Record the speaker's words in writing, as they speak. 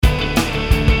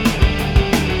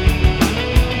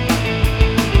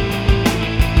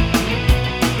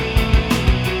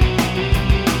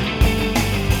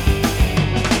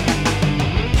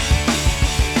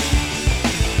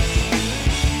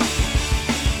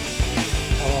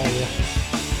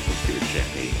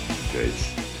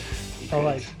All good.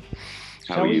 right.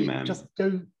 How Shall are you, we man? just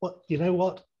go? What you know?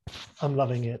 What I'm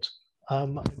loving it.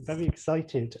 I'm very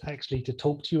excited actually to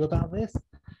talk to you about this.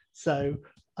 So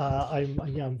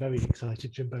I'm very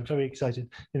excited, Jimbo. Very excited.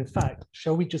 In fact,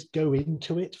 shall we just go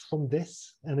into it from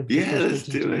this and then just Yeah, go let's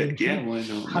straight into do the it. Yeah, intro? why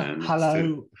not, man? Let's do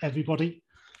Hello, everybody.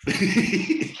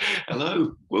 it.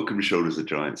 Hello, welcome to Shoulders of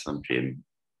Giants. I'm Jim.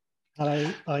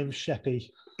 Hello, I'm Sheppy.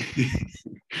 We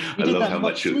I did love that how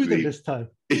much much you're smoother this time.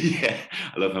 yeah,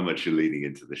 I love how much you're leaning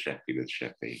into the Sheppy with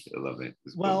Sheppy. I love it.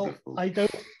 It's Well, wonderful. I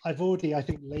don't. I've already, I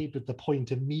think, laboured the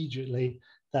point immediately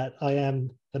that I am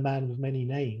the man with many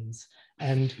names,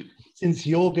 and since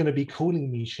you're going to be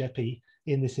calling me Sheppy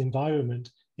in this environment,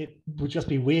 it would just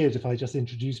be weird if I just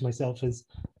introduced myself as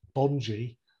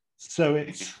Bonji. So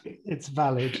it's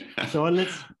valid. So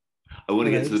let's, I want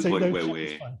to get to the So point no, where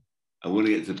Sheppy's fine. I want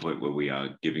to get to the point where we are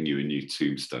giving you a new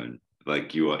tombstone.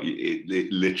 Like you are,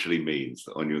 it literally means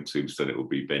that on your tombstone it will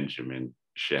be Benjamin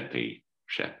Sheppy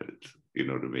Shepherd. You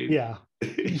know what I mean? Yeah.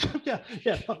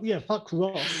 Fuck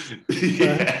Ross.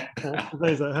 Yeah. For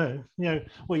those at home,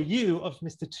 well, you of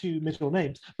Mr. Two middle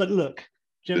names. But look,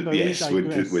 Jimbo, we Yes, we're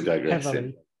digress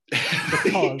digressing. heavily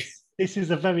because this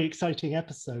is a very exciting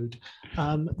episode.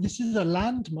 This is a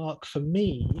landmark for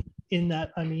me in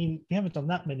that, I mean, we haven't done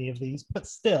that many of these, but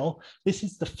still, this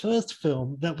is the first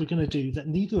film that we're going to do that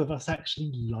neither of us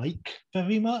actually like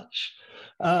very much,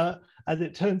 as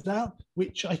it turns out,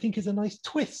 which I think is a nice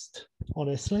twist,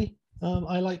 honestly.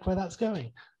 I like where that's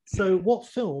going. So, what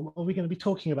film are we going to be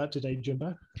talking about today,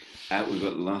 Jimbo? We've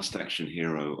got Last Action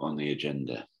Hero on the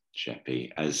agenda,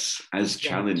 Sheppy, as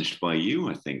challenged Right. by you,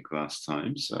 I think, last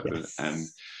time. So,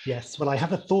 Yes. Well, I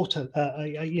have a thought, of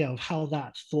how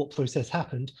that thought process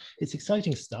happened. It's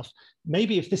exciting stuff.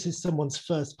 Maybe if this is someone's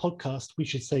first podcast, we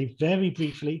should say very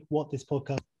briefly what this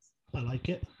podcast is. I like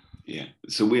it. Yeah,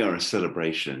 so we are a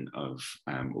celebration of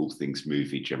all things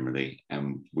movie generally,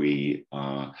 and we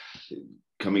are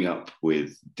coming up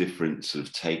with different sort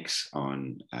of takes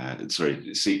on,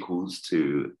 sequels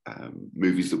to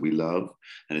movies that we love,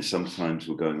 and sometimes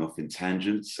we're going off in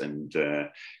tangents and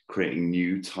creating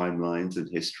new timelines and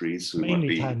histories. So we might Mainly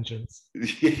be, tangents.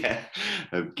 yeah,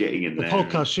 getting in The there.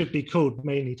 podcast should be called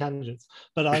Mainly Tangents,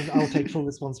 but I'll take full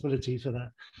responsibility for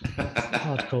that. It's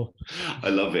hardcore. I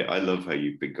love it. I love how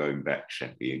you've been going back,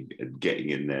 Sheppy, and getting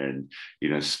in there and,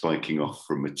 spiking off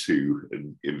from a 2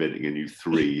 and inventing a new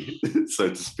 3, so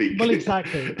to speak. Well,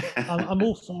 exactly. I'm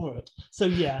all for it. So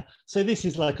yeah. So this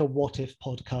is like a what if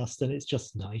podcast, and it's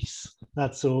just nice.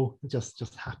 That's all. Just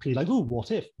happy. Like, oh,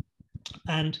 what if?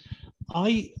 And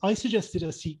I suggested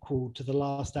a sequel to The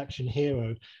Last Action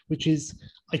Hero, which is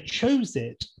I chose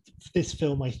this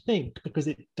film, I think, because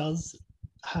it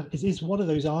is one of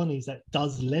those Arnies that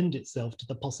does lend itself to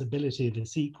the possibility of a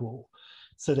sequel.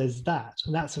 So there's that,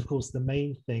 and that's of course the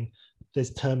main thing.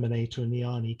 There's Terminator in the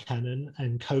Arnie canon,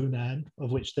 and Conan,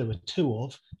 of which there were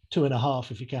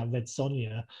 2.5 if you count Red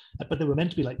Sonja, but there were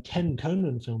meant to be like 10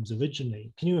 Conan films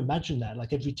originally. Can you imagine that?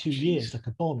 Like every 2 years, like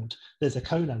a Bond, there's a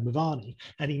Conan with Arnie,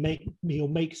 and he'll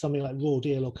make something like Raw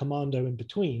Deal or Commando in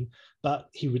between, but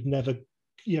he would never,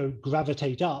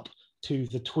 gravitate up to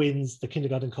the Twins, the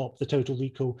Kindergarten Cop, the Total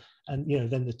Recall, and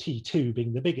then the T2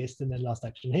 being the biggest, and then Last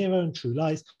Action Hero and True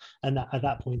Lies. And at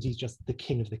that point, he's just the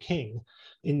king of the king.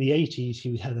 In the 80s,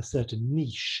 he had a certain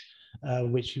niche,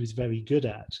 which he was very good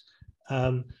at.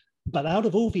 But out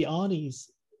of all the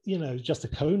Arnies, just a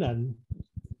Conan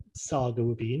saga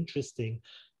would be interesting.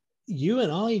 You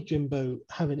and I, Jimbo,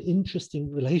 have an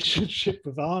interesting relationship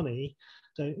with Arnie,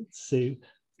 don't Sue?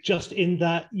 Just in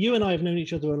that you and I have known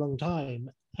each other a long time,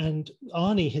 and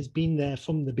Arnie has been there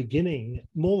from the beginning,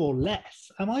 more or less.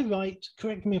 Am I right?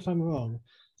 Correct me if I'm wrong.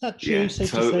 Is that true? Yeah,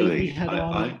 Safe totally. to say we had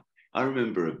Arnie? I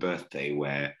remember a birthday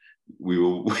where we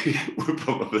were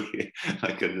probably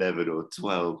like 11 or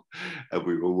 12, and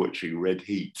we were watching Red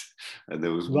Heat, and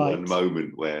there was one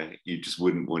moment where you just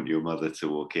wouldn't want your mother to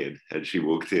walk in, and she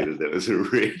walked in, and there was a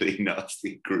really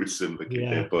nasty, gruesome looking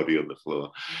dead body on the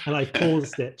floor, and I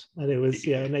paused it, and it was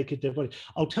a naked dead body.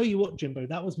 I'll tell you what, Jimbo,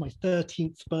 that was my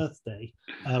 13th birthday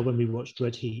when we watched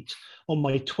Red Heat. On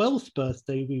my 12th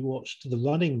birthday we watched The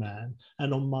Running Man,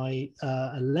 and on my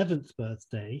 11th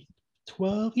birthday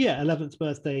 11th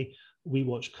birthday, we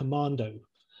watched Commando.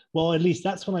 Well, at least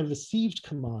that's when I received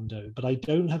Commando, but I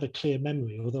don't have a clear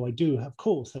memory, although I do, of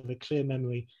course, have a clear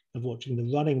memory of watching The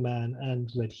Running Man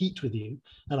and Red Heat with you.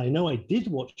 And I know I did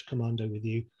watch Commando with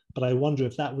you, but I wonder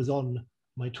if that was on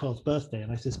my 12th birthday.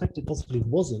 And I suspect it possibly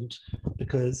wasn't,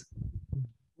 because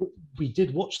we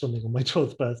did watch something on my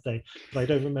 12th birthday, but I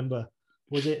don't remember.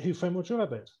 Was it Who Framed Roger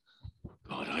Rabbit?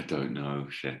 God, I don't know,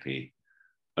 Sheppy.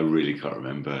 I really can't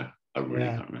remember. I really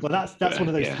can't remember. Well, that's one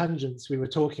of those yeah. tangents we were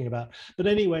talking about. But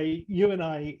anyway, you and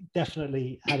I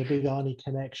definitely had a big Arnie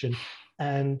connection.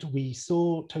 And we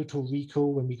saw Total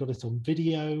Recall when we got it on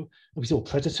video. And we saw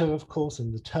Predator, of course,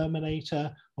 and the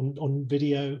Terminator on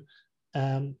video.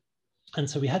 And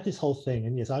so we had this whole thing.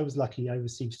 And yes, I was lucky. I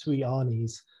received 3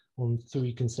 Arnies on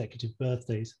 3 consecutive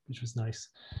birthdays, which was nice.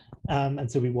 And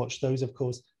so we watched those, of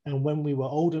course. And when we were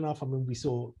old enough, I mean, we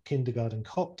saw Kindergarten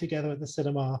Cop together at the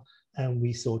cinema, and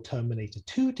we saw Terminator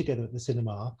 2 together at the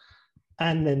cinema.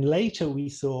 And then later we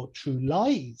saw True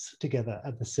Lies together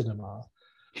at the cinema.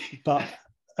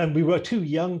 And we were too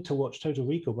young to watch Total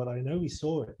Recall, but I know we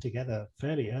saw it together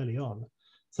fairly early on.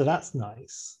 So that's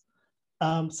nice.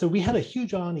 So we had a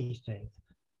huge Arnie thing.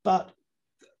 But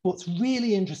what's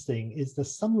really interesting is the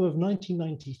summer of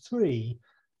 1993,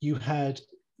 you had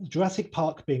Jurassic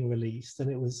Park being released, and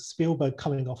it was Spielberg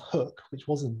coming off Hook, which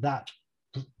wasn't that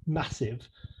massive.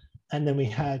 And then we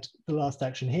had The Last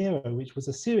Action Hero, which was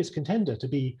a serious contender to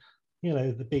be,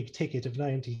 the big ticket of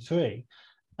 93.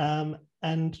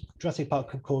 And Jurassic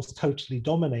Park, of course, totally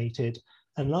dominated.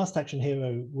 And Last Action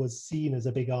Hero was seen as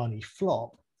a big Arnie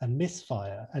flop and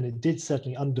misfire. And it did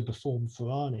certainly underperform for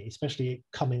Arnie, especially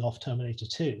coming off Terminator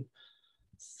 2.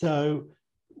 So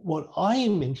what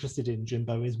I'm interested in,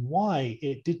 Jimbo, is why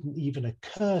it didn't even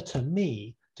occur to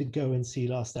me to go and see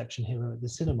Last Action Hero at the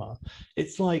cinema.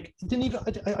 It's like,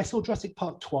 I saw Jurassic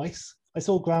Park twice. I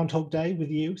saw Groundhog Day with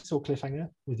you, saw Cliffhanger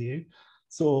with you,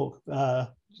 saw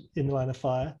In the Line of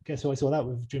Fire. Guess who I saw that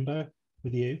with, Jimbo?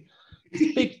 With you.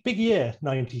 Big year,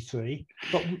 93.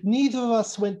 But neither of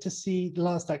us went to see The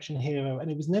Last Action Hero,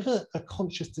 and it was never a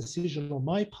conscious decision on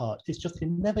my part. It's just, it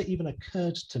never even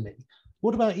occurred to me.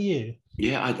 What about you?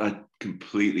 Yeah, I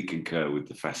completely concur with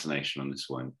the fascination on this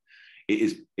one.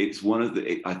 It's one of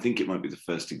the, I think it might be the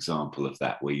first example of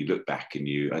that, where you look back and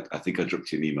I think I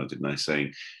dropped you an email, didn't I,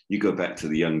 saying you go back to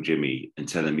the young Jimmy and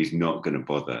tell him he's not going to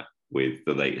bother with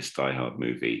the latest Die Hard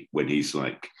movie when he's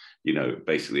like,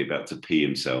 basically about to pee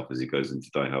himself as he goes into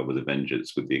Die Hard with a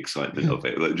Vengeance with the excitement of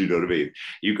it. Like, do you know what I mean?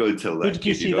 You go and tell that. Who did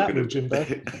you see that with, Jimbo?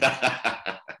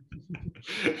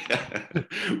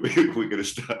 We're going to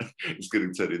start. It's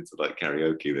going to turn into like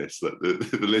karaoke. This, like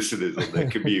the listeners on their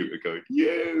commute are going,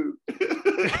 "You."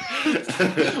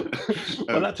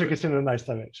 Well, that took us in a nice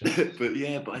direction. But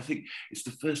I think it's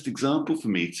the first example for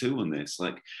me too on this.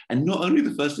 Like, and not only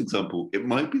the first example, it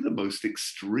might be the most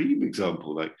extreme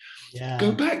example. Like,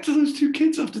 go back to those 2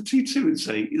 kids after T2 and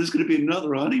say, "There's going to be another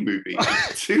Arnie movie in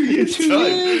 2 years'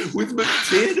 time with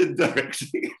McTiernan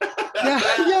directing."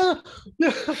 yeah.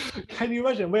 Can you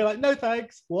imagine? We're like, no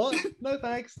thanks. What? No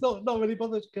thanks. Not really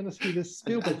bothered going to see this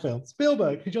Spielberg film.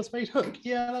 Spielberg, who just made Hook.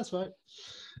 Yeah, that's right.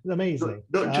 It's amazing.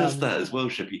 Not just that as well,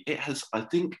 Shippy. It has. I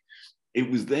think it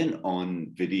was then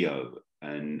on video,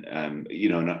 and and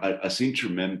I seem to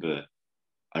remember.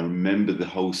 I remember the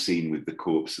whole scene with the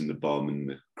corpse and the bomb and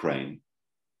the crane.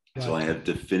 Right. So I have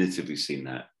definitively seen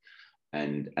that.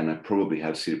 And I probably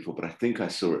have seen it before, but I think I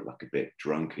saw it like a bit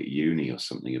drunk at uni or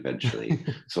something eventually.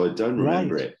 So I don't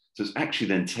remember it. So it's actually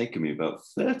then taken me about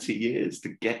 30 years to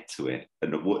get to it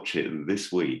and to watch it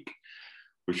this week,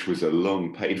 which was a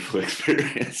long, painful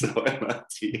experience. So I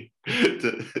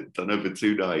had done over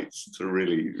 2 nights to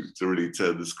really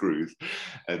turn the screws.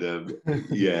 And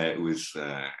it was.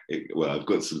 Well, I've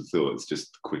got some thoughts,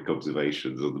 just quick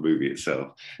observations on the movie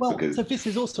itself. Well, so this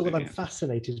is also what I'm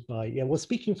fascinated by. Yeah, well,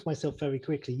 speaking for myself very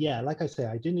quickly, like I say,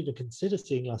 I didn't even consider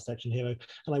seeing Last Action Hero,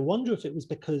 and I wonder if it was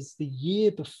because the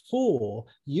year before,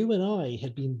 you and I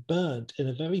had been burnt in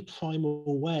a very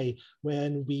primal way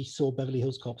when we saw Beverly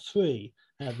Hills Cop 3.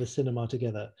 At the cinema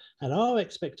together, and our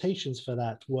expectations for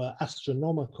that were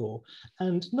astronomical,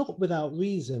 and not without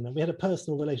reason. And we had a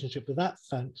personal relationship with that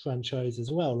franchise as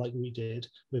well, like we did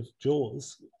with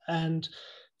Jaws. And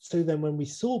so then when we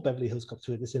saw Beverly Hills Cop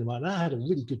 3 at the cinema, and that had a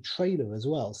really good trailer as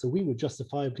well, so we were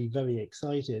justifiably very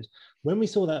excited when we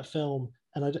saw that film.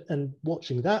 And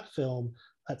watching that film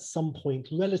at some point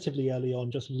relatively early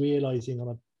on, just realizing on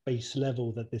a base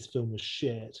level that this film was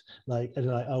shit,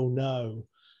 oh no.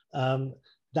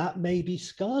 That maybe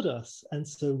scarred us. And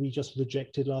so we just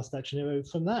rejected Last Action Hero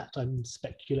from that. I'm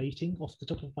speculating off the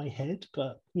top of my head,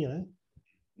 but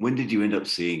When did you end up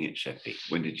seeing it, Sheppy?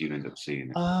 When did you end up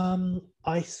seeing it?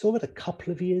 I saw it a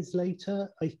couple of years later.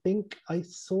 I think I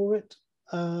saw it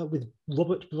with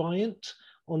Robert Bryant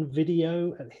on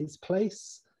video at his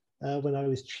place when I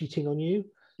was cheating on you.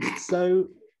 So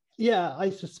I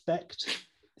suspect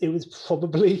it was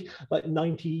probably like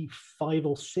 95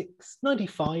 or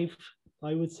 95,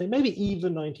 I would say, maybe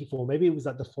even 94. Maybe it was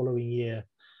like the following year.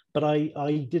 But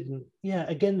I didn't,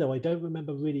 again, though, I don't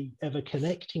remember really ever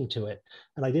connecting to it.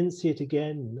 And I didn't see it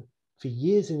again for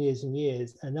years and years and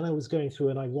years. And then I was going through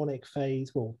an ironic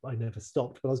phase. Well, I never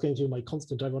stopped, but I was going through my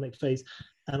constant ironic phase.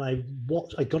 And I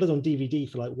got it on DVD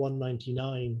for like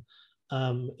 $1.99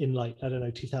 in like, I don't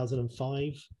know,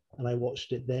 2005. And I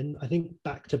watched it then. I think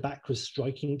back to back was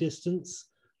Striking Distance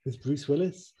with Bruce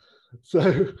Willis.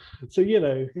 So you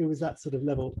know, it was that sort of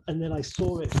level. And then I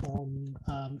saw it on,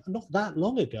 not that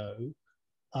long ago,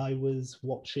 I was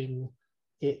watching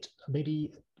it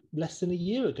maybe less than a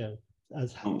year ago,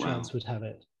 as chance would have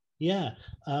it. Yeah.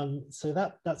 So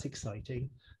that's exciting.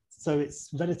 So it's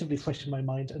relatively fresh in my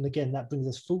mind. And again, that brings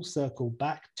us full circle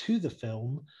back to the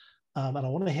film. And I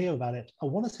want to hear about it. I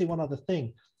want to say one other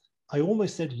thing. I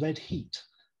almost said Red Heat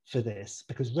for this,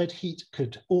 because Red Heat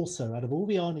could also, out of all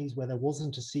the Arnies where there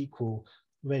wasn't a sequel,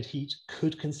 Red Heat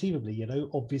could conceivably, you know,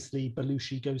 obviously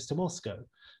Belushi Goes to Moscow.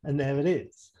 And there it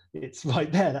is. It's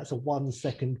right there. That's a 1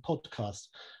 second podcast.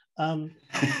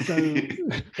 So,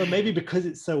 but maybe because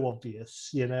it's so obvious,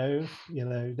 you know,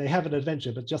 they have an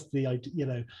adventure, but just the idea, you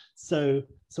know, so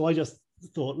I just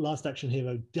thought Last Action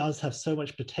Hero does have so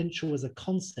much potential as a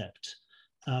concept.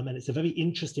 And it's a very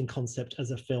interesting concept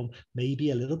as a film, maybe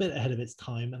a little bit ahead of its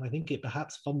time. And I think it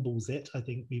perhaps fumbles it. I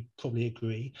think we probably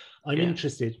agree. I'm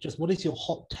interested, just what is your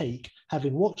hot take,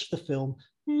 having watched the film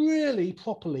really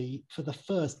properly for the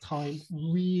first time,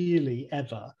 really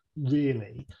ever,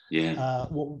 really? Yeah.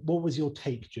 What was your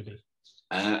take, Jimmy?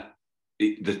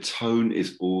 The tone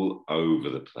is all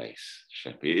over the place,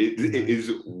 Sheppy. It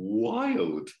is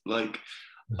wild. Like,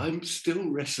 I'm still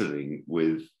wrestling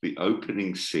with the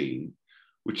opening scene,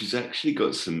 which has actually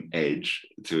got some edge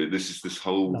to it. This is this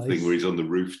whole thing where he's on the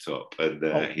rooftop and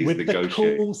he's with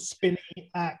negotiating. The cool spinny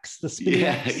axe,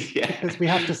 because we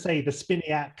have to say the spinny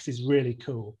axe is really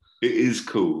cool. It is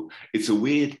cool. It's a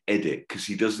weird edit because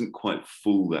he doesn't quite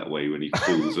fall that way when he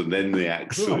falls, and then the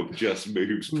axe sort of just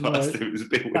moves past him. It's a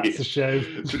bit weird. That's a show.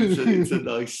 But it's a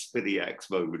nice spinny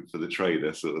axe moment for the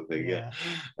trailer, sort of thing. Yeah.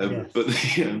 Yes.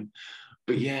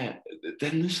 But yeah,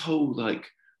 then this whole like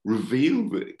reveal,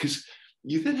 because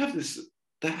you then have this,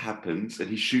 that happens and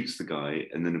he shoots the guy,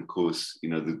 and then of course, you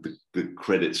know, the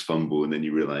credits fumble, and then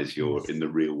you realize you're in the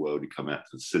real world, you come out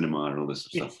to the cinema and all this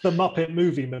stuff. It's the Muppet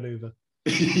movie maneuver.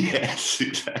 Yes,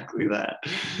 exactly that.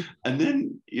 And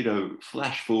then, you know,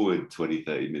 flash forward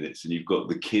 20-30 minutes and you've got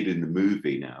the kid in the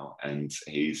movie now, and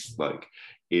he's like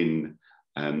in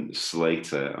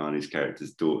Slater, Arnie's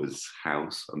character's daughter's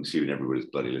house. I'm assuming everybody's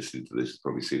bloody listening to this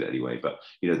probably see that anyway, but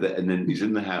you know, and then he's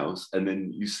in the house, and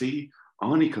then you see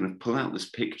Arnie kind of pull out this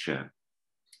picture,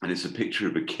 and it's a picture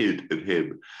of a kid and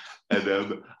him, and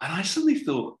I suddenly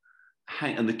thought,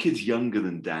 hey, and the kid's younger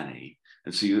than Danny,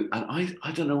 and so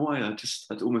I don't know why,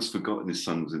 I'd almost forgotten his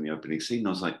son was in the opening scene. I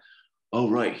was like, oh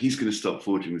right, he's going to start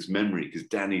forging this memory because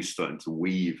Danny's starting to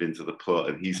weave into the plot,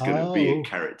 and he's going to be a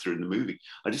character in the movie.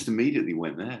 I just immediately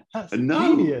went there. That's and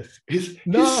no, genius. His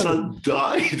son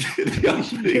died in the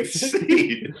opening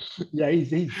scene. Yeah,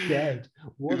 he's dead.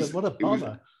 What a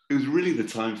bummer. It was really the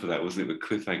time for that, wasn't it? With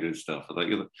cliffhanger and stuff. Like,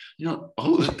 you know,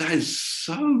 oh, that is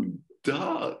so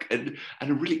dark and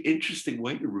a really interesting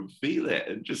way to reveal it,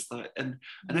 and just like and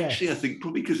actually I think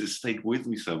probably because it stayed with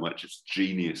me so much, it's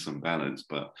genius on balance,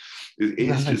 but it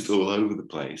is just all over the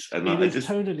place, and like, it is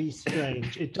tonally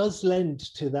strange. It does lend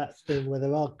to that thing where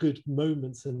there are good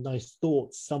moments and nice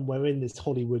thoughts somewhere in this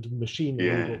Hollywood machine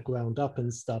that got ground up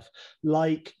and stuff,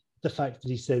 like the fact that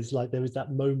he says, like, there is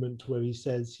that moment where he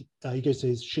says, he goes to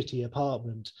his shitty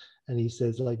apartment and he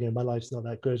says, like, you know, my life's not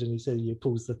that good. And he says, he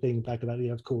pulls the thing back about, you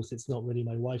know, of course, it's not really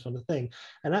my wife on the thing.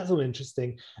 And that's all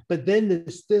interesting. But then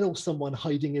there's still someone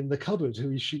hiding in the cupboard who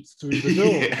he shoots through the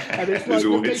door. And it's like,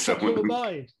 you make up your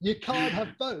mind. You can't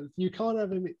have both. You can't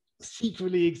have him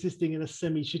secretly existing in a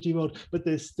semi-shitty world, but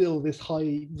there's still this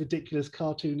high, ridiculous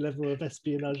cartoon level of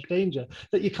espionage danger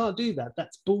that you can't do that.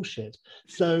 That's bullshit.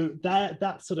 So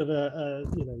that sort of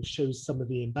you know, shows some of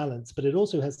the imbalance, but it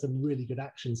also has some really good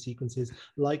action sequences,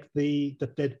 like the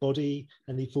dead body,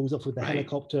 and he falls off with the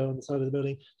helicopter on the side of the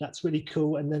building. That's really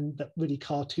cool. And then that really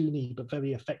cartoony but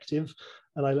very effective.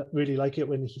 And I really like it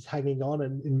when he's hanging on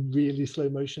and in really slow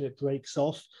motion it breaks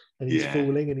off and he's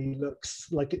falling, and he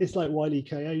looks like, it's like Wile E.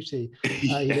 Coyote.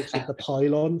 He looks at the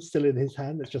pylon still in his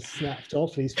hand that's just snapped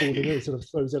off, and he's falling in. He sort of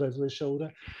throws it over his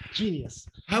shoulder. Genius.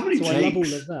 How many takes I love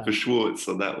all of that. For Schwartz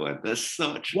on that one? That's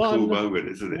such a cool moment,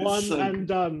 isn't it? One and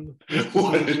done.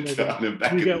 One and done, and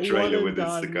back in the trailer with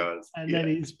his cigars. And then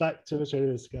he's back to the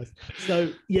trailer with cigars.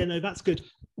 So, yeah, no, that's good.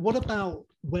 What about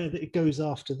where it goes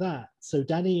after that. So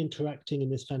Danny interacting in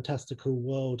this fantastical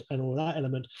world and all that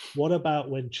element. What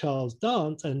about when Charles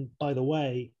Dance? And by the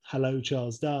way, hello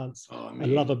Charles Dance. Oh, I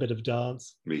love a bit of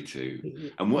dance. Me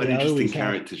too. And what an interesting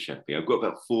character, Sheppy. I've got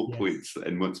about 4 points,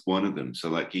 and what's one of them? So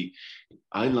like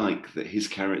I like that his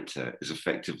character is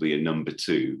effectively a number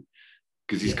two,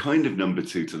 because he's kind of number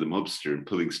two to the mobster and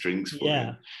pulling strings for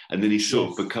him. And then he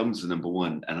sort of becomes the number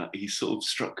one. And he sort of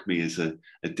struck me as a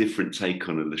different take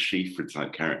on a Le Chiffre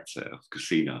type character of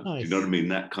Casino. Do you know what I mean?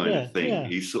 That kind of thing. Yeah.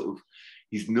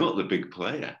 He's not the big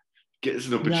player. Gets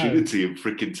an opportunity and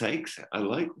freaking takes it. I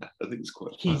like that. I think it's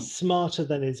quite fun. He's smarter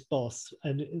than his boss.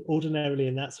 And ordinarily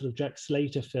in that sort of Jack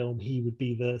Slater film, he would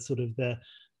be the sort of the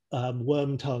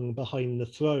worm tongue behind the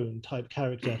throne type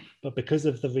character, but because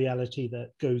of the reality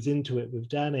that goes into it with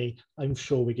Danny, I'm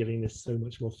sure we're giving this so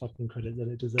much more fucking credit than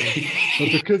it deserves.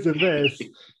 But because of this,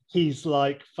 he's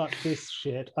like, fuck this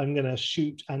shit, I'm gonna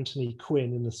shoot Anthony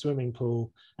Quinn in the swimming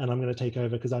pool and I'm gonna take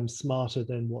over because I'm smarter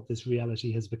than what this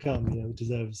reality has become. You know, it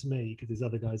deserves me because these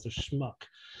other guys are schmuck,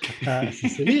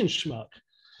 Sicilian schmuck.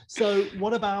 So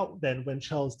what about then when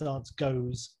Charles Dance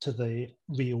goes to the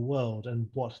real world and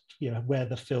what, you know, where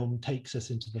the film takes us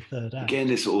into the third act? Again,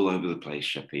 it's all over the place,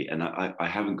 Sheppy, and I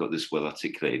haven't got this well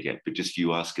articulated yet, but just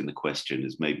you asking the question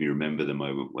has made me remember the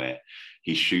moment where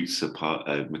he shoots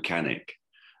a mechanic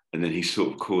and then he's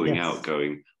sort of calling out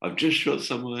going, I've just shot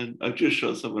someone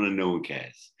and no one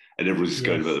cares. And everyone's just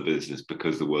going about the business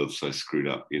because the world's so screwed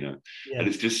up, you know. And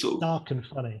it's just sort of dark and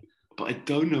funny. But I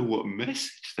don't know what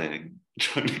message they're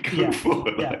trying to go for.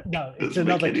 No, it's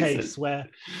another case where,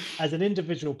 as an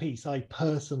individual piece, I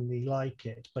personally like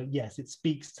it. But yes, it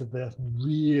speaks to the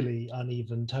really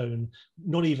uneven tone,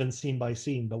 not even scene by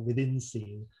scene, but within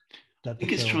scene, that the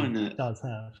film does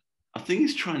have. I think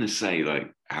it's trying to say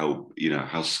like how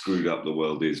screwed up the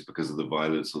world is because of the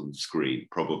violence on the screen.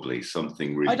 Probably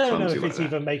something really. I don't know if like it's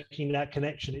even making that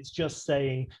connection. It's just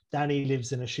saying Danny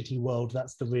lives in a shitty world.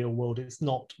 That's the real world. It's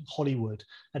not Hollywood,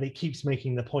 and it keeps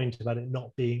making the point about it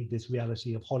not being this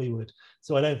reality of Hollywood.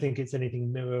 So I don't think it's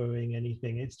anything mirroring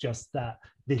anything. It's just that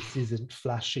this isn't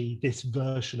flashy. This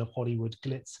version of Hollywood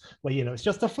glitz, where it's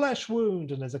just a flesh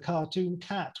wound and there's a cartoon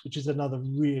cat, which is another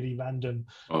really random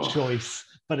choice.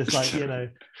 But it's like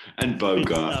and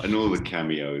Bogart and all the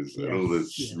cameos and all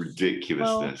this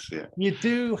ridiculousness. Well, you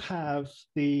do have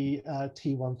the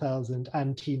T-1000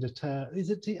 and Tina Turner. Is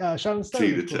it Sharon Stone?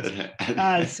 Tina Turner.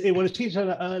 It was Tina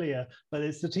Turner earlier, but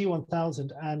it's the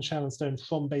T-1000 and Sharon Stone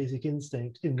from Basic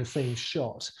Instinct in the same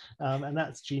shot, and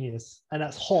that's genius, and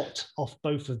that's hot off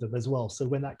both of them as well. So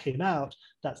when that came out,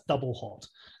 that's double hot.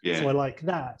 So I like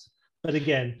that. But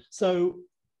again, so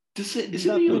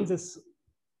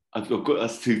I've got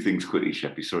that's two things quickly,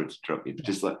 Sheppy. Sorry to interrupt you.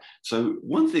 Just like, so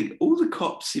one thing, all the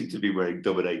cops seem to be wearing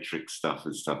dominatrix stuff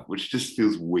and stuff, which just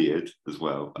feels weird as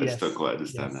well. I just don't quite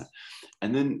understand that.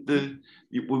 And then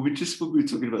when we were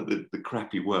talking about the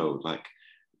crappy world, like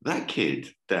that kid,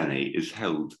 Danny, is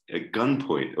held at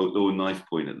gunpoint or knife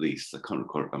point at least. I can't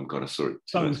recall. I saw it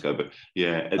 2 months ago, but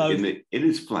in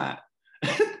his flat.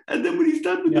 And then when he's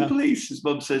done with the police, his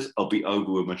mum says, "I'll be over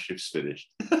when my shift's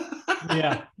finished."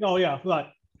 Right.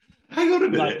 Hang on a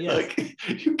minute, like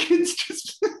you kids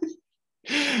just.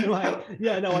 I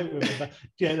remember.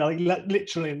 Like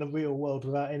literally in the real world,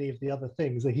 without any of the other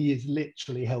things, he is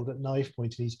literally held at knife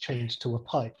point and he's chained to a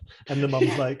pipe. And the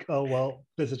mum's like, "Oh well,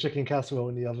 there's a chicken casserole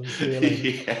in the oven."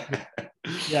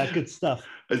 Good stuff.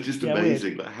 It's just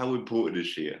amazing. Like, how important is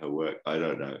she at her work? I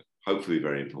don't know. Hopefully,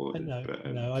 very important.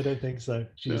 No, I don't think so.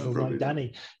 She doesn't like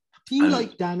Danny. Do you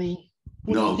like Danny?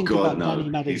 What do you think about Danny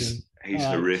Madigan? He's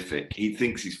horrific. He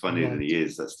thinks he's funnier than he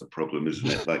is. That's the problem, isn't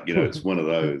it? Like, it's one of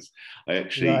those. I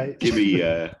actually, give me,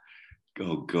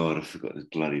 oh God, I forgot his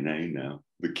bloody name now.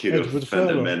 The kid of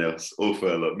Phantom Menace or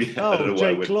Furlong. Yeah, I don't know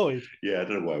why Jake Lloyd. Yeah, I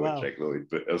don't know why I went Jake Lloyd,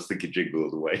 but I was thinking Jingle All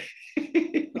the Way.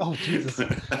 Oh, Jesus.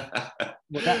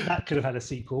 Well, that could have had a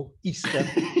sequel. Easter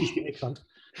egg hunt.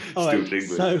 All right,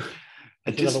 so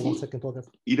another 1 second podcast.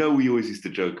 We always used to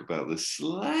joke about the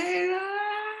Slayer.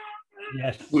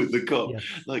 Yes. With the cop. Yes.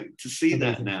 Like, to see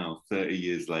that now, 30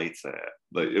 years later,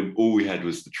 like all we had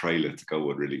was the trailer to go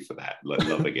on really for that, like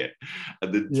loving it.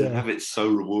 And then to have it so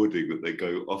rewarding that they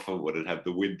go off on one and have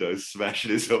the windows smash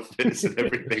in his office and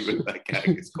everything with that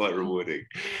gang, it's quite rewarding.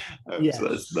 So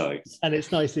that's nice. And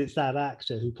it's nice, it's that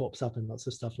actor who pops up in lots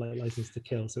of stuff like License to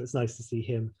Kill. So it's nice to see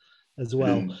him as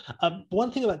well.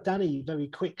 One thing about Danny, very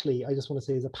quickly, I just want to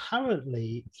say is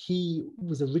apparently he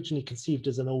was originally conceived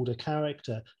as an older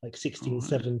character, like 16,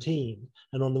 17,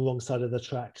 and on the wrong side of the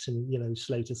tracks, and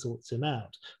Slater sorts him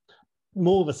out.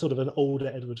 More of a sort of an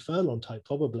older Edward Furlong type,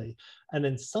 probably. And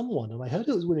then someone, and I heard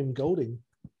it was William Golding,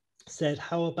 said,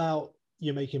 how about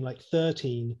you make him like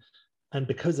 13? And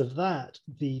because of that,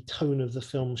 the tone of the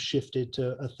film shifted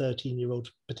to a 13-year-old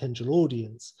potential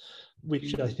audience,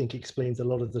 which I think explains a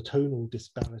lot of the tonal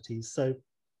disparities. So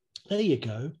there you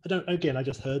go. I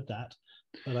just heard that,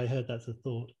 but I heard that's a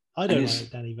thought. I don't like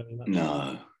Danny very much.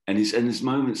 No. And there's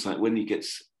moments like when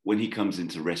he comes in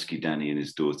to rescue Danny and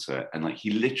his daughter, and like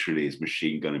he literally is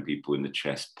machine gunning people in the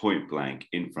chest, point blank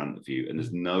in front of you, and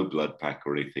there's no blood pack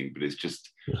or anything, but it's just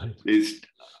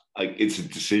it's a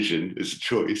decision, it's a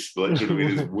choice. Like, you know what I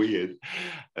mean? It's weird.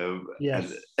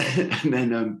 Yes. And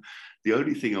then the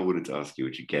only thing I wanted to ask you,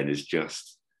 which again is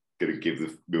just going to give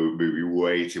the movie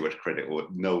way too much credit, or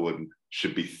no one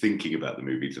should be thinking about the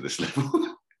movie to this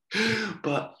level.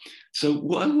 But so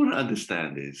what I want to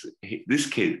understand is this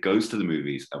kid goes to the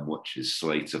movies and watches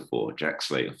Slater 4, Jack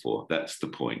Slater 4. That's the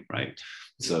point, right?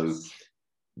 Yes. So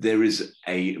there is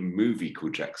a movie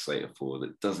called Jack Slater 4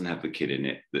 that doesn't have the kid in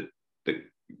it, that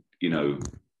you know,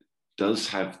 does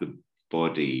have the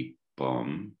body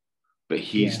bomb, but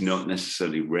he's not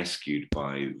necessarily rescued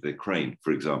by the crane,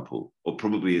 for example, or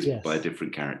probably is by a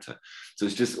different character. So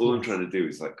it's just all I'm trying to do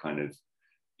is like kind of,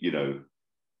 you know,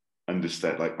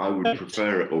 understand. Like I would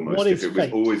prefer it almost if it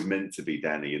was always meant to be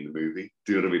Danny in the movie.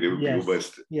 Do you know what I mean? It would be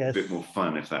almost a bit more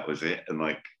fun if that was it. And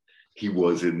like he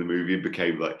was in the movie and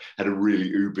became like, had a really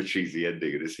uber cheesy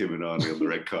ending, and it's him and Arnie on the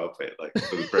red carpet, like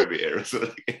for the premiere or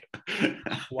something.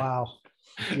 Wow.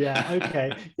 Yeah.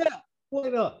 Okay. Yeah. Why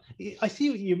not? I see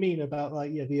what you mean about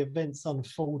like, the events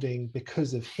unfolding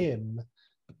because of him.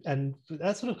 And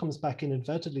that sort of comes back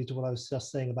inadvertently to what I was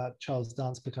just saying about Charles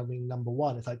Dance becoming number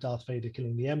one. It's like Darth Vader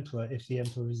killing the Emperor if the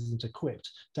Emperor isn't equipped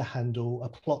to handle a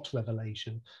plot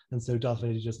revelation. And so Darth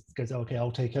Vader just goes, okay,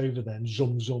 I'll take over then,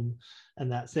 zoom, zoom, and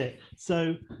that's it.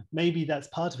 So maybe that's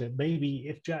part of it.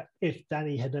 Maybe if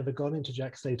Danny had never gone into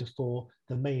Jack Slater 4,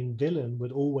 the main villain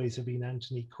would always have been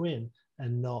Anthony Quinn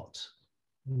and not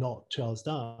Charles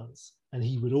Dance. And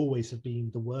he would always have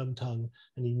been the Wormtongue,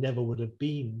 and he never would have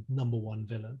been number one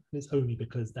villain. And it's only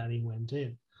because Danny went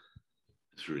in.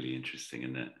 It's really interesting,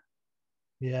 isn't it?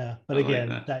 Yeah, but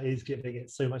again, that is giving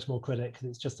it so much more credit because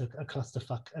it's just a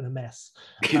clusterfuck and a mess.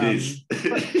 It is.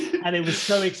 And it was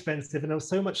so expensive, and there was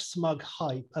so much smug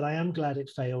hype, and I am glad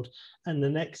it failed. And the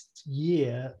next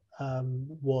year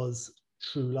was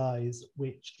True Lies,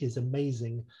 which is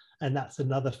amazing. And that's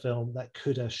another film that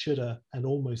coulda, shoulda, and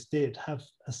almost did have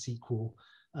a sequel.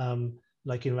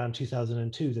 Like in around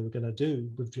 2002, they were going to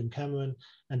do with Jim Cameron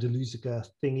and Elusiga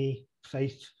Thingy,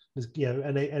 Faith was,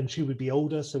 and she would be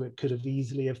older, so it could have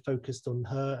easily have focused on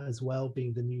her as well,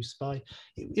 being the new spy.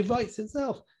 It writes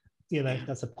itself.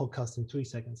 That's a podcast in 3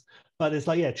 seconds. But it's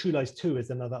like, True Lies 2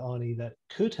 is another Arnie that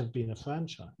could have been a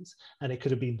franchise, and it could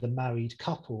have been the married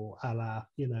couple, a la,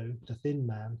 The Thin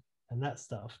Man and that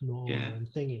stuff, Norma and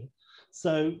Thingy.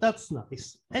 So that's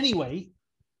nice. Anyway,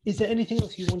 is there anything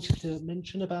else you wanted to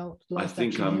mention about Last I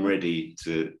think Action I'm Hero? ready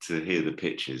to hear the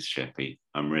pitches, Sheppy.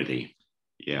 I'm ready.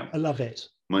 Yeah. I love it.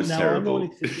 Mine's terrible.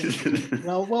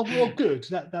 Well, good.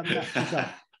 That matches up.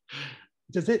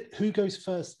 Who goes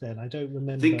first then? I don't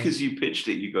remember. I think because you pitched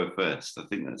it, you go first. I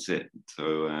think that's it.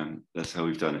 So that's how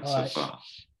we've done it so far.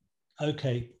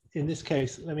 Okay. In this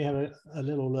case, let me have a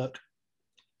little look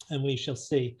and we shall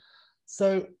see.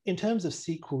 So in terms of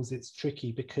sequels, it's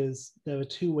tricky because there are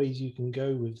two ways you can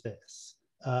go with this.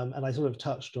 And I sort of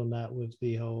touched on that with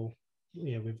the whole,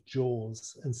 with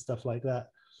Jaws and stuff like that.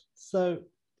 So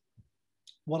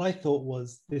what I thought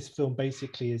was this film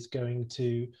basically is going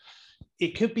to,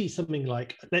 it could be something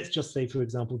like, let's just say, for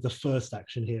example, the first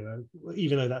action hero,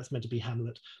 even though that's meant to be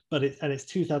Hamlet, but it's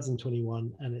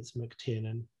 2021 and it's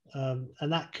McTiernan,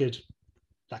 and that could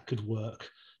work,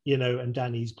 and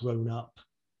Danny's grown up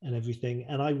and everything,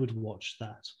 and I would watch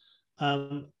that.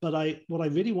 But what I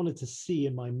really wanted to see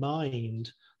in my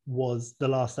mind was The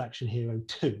Last Action Hero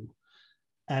 2,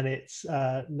 and it's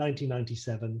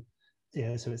 1997.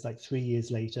 So it's like 3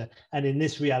 years later, and in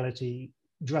this reality,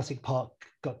 Jurassic Park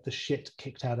got the shit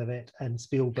kicked out of it, and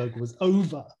Spielberg was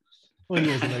over. Well, he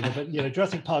wasn't over, but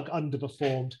Jurassic Park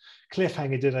underperformed.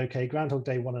 Cliffhanger did okay. Groundhog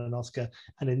Day won an Oscar,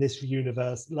 and in this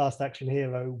universe, Last Action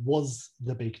Hero was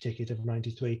the big ticket of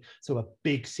 '93. So a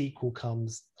big sequel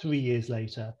comes 3 years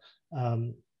later,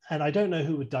 and I don't know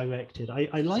who would direct it.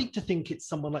 I like to think it's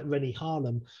someone like Rennie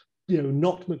Harlem,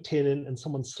 not McTiernan, and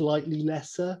someone slightly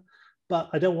lesser. But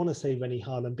I don't want to say Rennie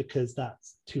Harlem because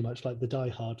that's too much like the Die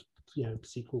Hard,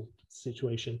 sequel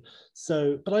situation.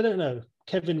 So, but I don't know.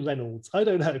 Kevin Reynolds, I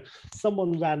don't know.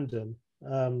 Someone random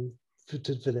for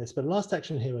this. But Last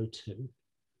Action Hero 2.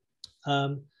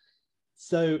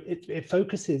 So it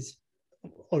focuses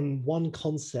on one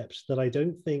concept that I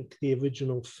don't think the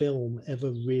original film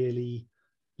ever really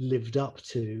lived up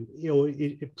to.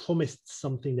 It promised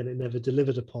something that it never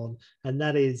delivered upon, and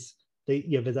that is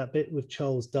there's that bit with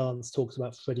Charles Dance talks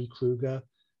about Freddy Krueger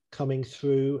coming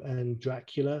through and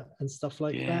Dracula and stuff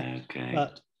like that. Okay.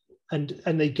 But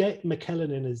and they get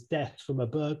McKellen in his death from a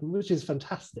Bergman, which is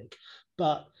fantastic.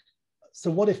 But so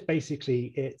what if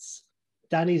basically it's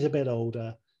Danny's a bit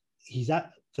older, he's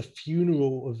at the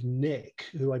funeral of Nick,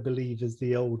 who I believe is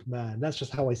the old man. That's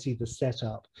just how I see the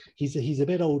setup. He's a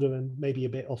bit older and maybe a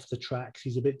bit off the tracks.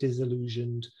 He's a bit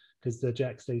disillusioned because the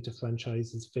Jack Slater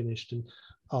franchise is finished and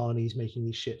Arnie's making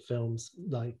these shit films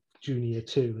like Junior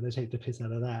 2, and they take the piss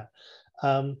out of that.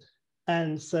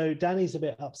 And so Danny's a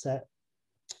bit upset,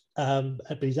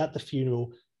 but he's at the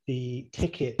funeral. The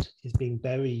ticket is being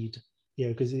buried,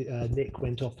 because Nick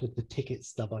went off with the ticket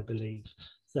stub, I believe.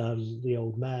 The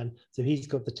old man. So he's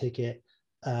got the ticket.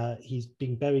 He's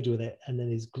being buried with it, and then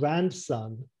his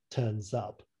grandson turns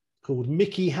up, called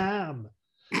Mickey Ham,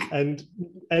 and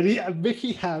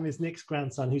Mickey Ham is Nick's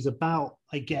grandson, who's about,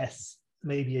 I guess,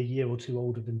 maybe a year or two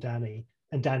older than Danny,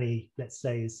 and Danny, let's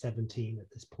say, is 17 at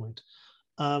this point.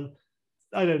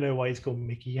 I don't know why he's called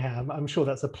Mickey Ham. I'm sure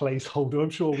that's a placeholder. I'm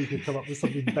sure we could come up with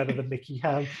something better than Mickey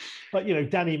Ham, but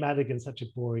Danny Madigan's such a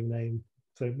boring name.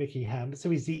 So Mickey Ham. So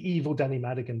he's the evil Danny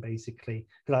Madigan, basically,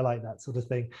 because I like that sort of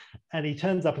thing. And he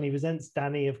turns up and he resents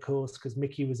Danny, of course, because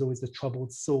Mickey was always the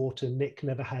troubled sort and Nick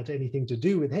never had anything to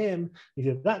do with him. He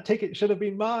said, that ticket should have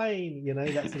been mine,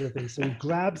 that sort of thing. So he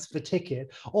grabs the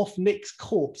ticket off Nick's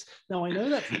corpse. Now, I know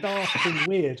that's dark and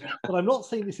weird, but I'm not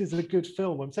saying this is a good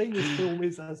film. I'm saying this film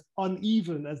is as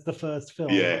uneven as the first film.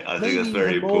 Yeah, I think that's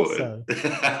very important.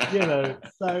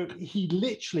 So he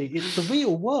literally, it's the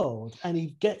real world, and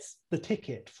he gets the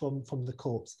ticket from the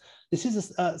corpse. This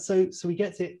is so he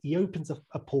gets it. He opens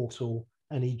a portal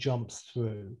and he jumps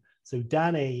through. So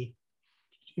Danny,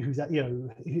 who's at,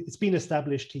 it's been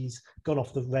established he's gone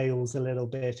off the rails a little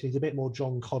bit. He's a bit more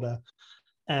John Connor,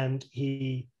 and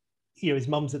he, his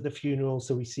mum's at the funeral,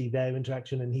 so we see their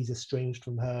interaction, and he's estranged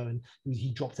from her, and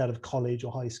he dropped out of college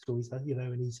or high school. He's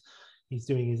and he's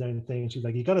doing his own thing. And she's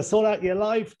like, you got to sort out your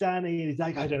life, Danny. And he's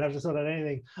like, I don't have to sort out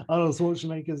anything. Arnold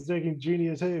Schwarzenegger's taking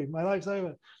Junior 2. My life's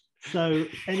over. So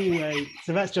anyway,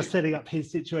 so that's just setting up his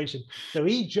situation. So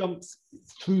he jumps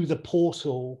through the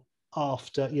portal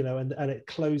after, and it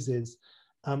closes,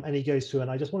 and he goes through,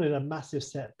 and I just wanted a massive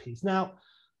set piece. Now,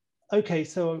 okay,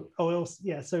 so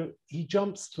he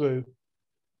jumps through,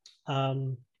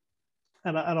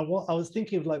 and I was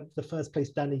thinking of like the first place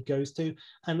Danny goes to,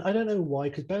 and I don't know why,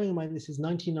 because bearing in mind this is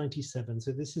 1997,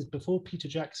 so this is before Peter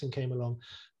Jackson came along,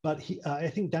 but I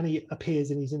think Danny appears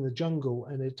and he's in the jungle,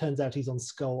 and it turns out he's on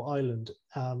Skull Island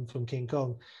from King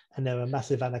Kong, and there are a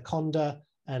massive anaconda,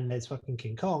 and there's fucking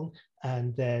King Kong,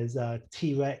 and there's a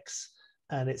T-Rex,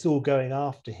 and it's all going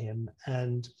after him,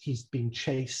 and he's being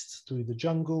chased through the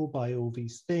jungle by all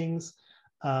these things.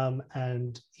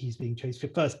 And he's being chased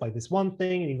first by this one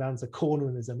thing, and he rounds a corner,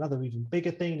 and there's another even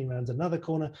bigger thing, and he rounds another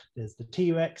corner. There's the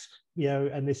T-Rex,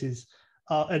 and this is,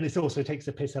 and this also takes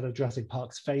a piss out of Jurassic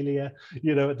Park's failure,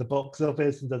 at the box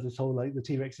office, and does this whole like the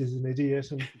T-Rex is an idiot,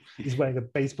 and he's wearing a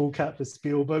baseball cap with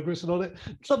Spielberg written on it.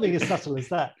 Something as subtle as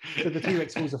that. So the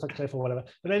T-Rex falls off a cliff or whatever.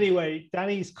 But anyway,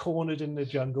 Danny's cornered in the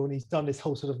jungle, and he's done this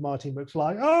whole sort of Marty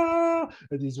McFly,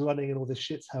 and he's running, and all this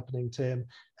shit's happening to him,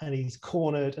 and he's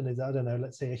cornered, and there's, I don't know,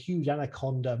 let's say a huge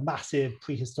anaconda, massive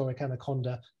prehistoric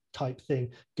anaconda type thing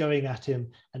going at him,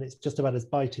 and it's just about to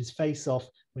bite his face off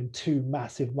when two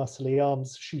massive muscly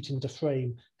arms shoot into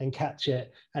frame and catch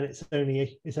it, and it's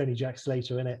only Jack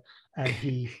Slater in it, and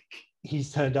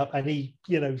he's turned up, and he,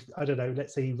 I don't know,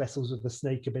 let's say he wrestles with the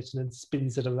snake a bit and then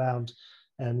spins it around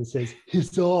and says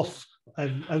 "It's off"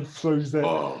 and throws it.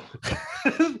 Oh.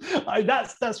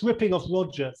 That's ripping off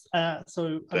Rogers.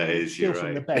 So that is, still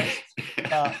from right. The best.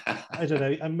 I don't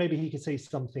know, and maybe he could say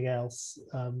something else,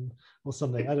 or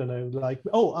something. I don't know, like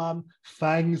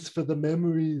 "Thanks for the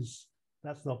memories."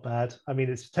 That's not bad. I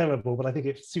mean, it's terrible, but I think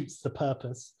it suits the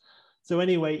purpose. So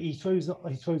anyway, he throws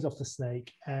off the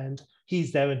snake, and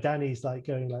he's there, and Danny's like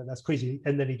going like, "That's crazy,"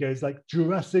 and then he goes like,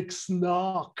 "Jurassic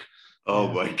Snark." Oh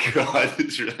my God.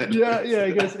 Yeah,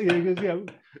 he goes,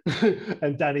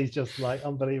 and Danny's just like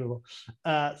unbelievable.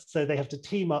 So they have to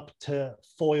team up to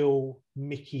foil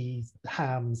Mickey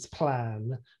Ham's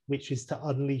plan, which is to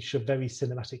unleash a very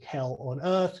cinematic hell on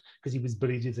Earth, because he was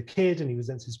bullied as a kid and he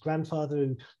resents his grandfather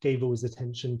who gave all his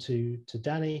attention to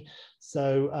Danny.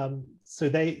 So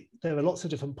there are lots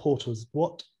of different portals.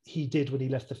 What he did when he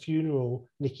left the funeral,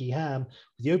 Nicky Ham,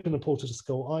 was he opened a portal to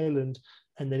Skull Island,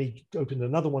 and then he opened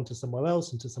another one to somewhere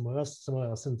else, and to somewhere else, to somewhere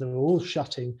else, and they're all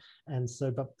shutting. And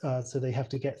so, so they have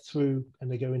to get through,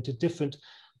 and they go into different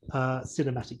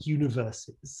cinematic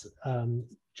universes,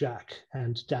 Jack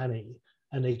and Danny,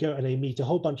 and they go and they meet a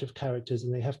whole bunch of characters,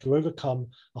 and they have to overcome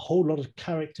a whole lot of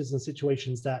characters and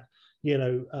situations that, you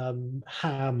know,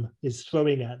 Ham is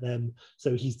throwing at them.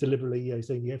 So he's deliberately, you know,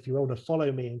 saying, if you want to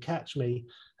follow me and catch me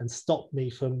and stop me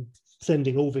from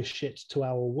sending all this shit to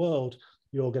our world,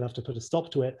 you're going to have to put a stop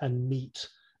to it and meet.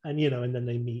 And, you know, and then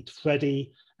they meet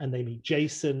Freddy, and they meet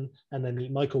Jason, and they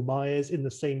meet Michael Myers in the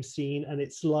same scene. And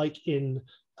it's like in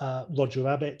Roger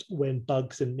Rabbit when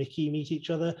Bugs and Mickey meet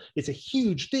each other. It's a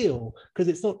huge deal because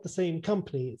it's not the same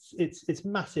company. It's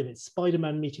massive. It's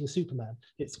Spider-Man meeting Superman.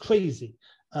 It's crazy.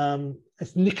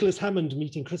 It's Nicholas Hammond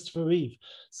meeting Christopher Reeve.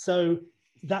 So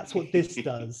that's what this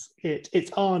does.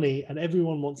 It's Arnie, and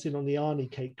everyone wants in on the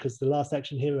Arnie cake because The Last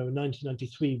Action Hero in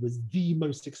 1993 was the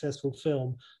most successful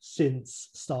film since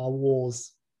Star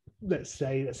Wars. Let's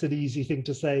say that's an easy thing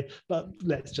to say, but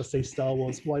let's just say Star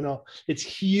Wars. Why not? It's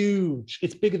huge.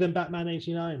 It's bigger than Batman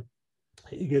 89.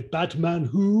 You get Batman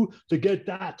who? Forget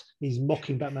that. He's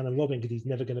mocking Batman and Robin because he's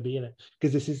never going to be in it,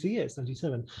 because this is the year, it's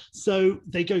 97. So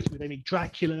they go through, they meet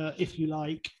Dracula, if you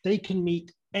like. They can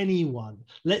meet anyone.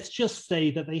 Let's just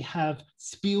say that they have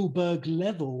Spielberg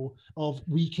level of,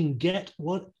 we can get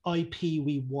what IP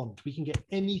we want. We can get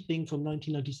anything from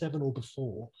 1997 or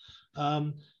before.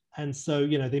 And so,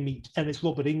 you know, they meet, and it's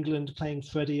Robert Englund playing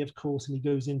Freddy, of course, and he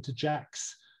goes into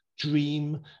Jack's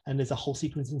dream, and there's a whole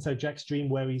sequence inside Jack's dream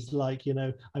where he's like, you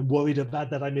know, I'm worried about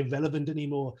that I'm irrelevant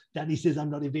anymore. Danny says I'm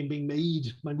not even being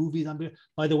made. My movies,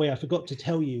 by the way, I forgot to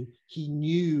tell you, he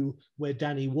knew where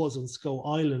Danny was on Skull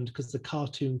Island because the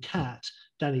cartoon cat,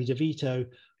 Danny DeVito,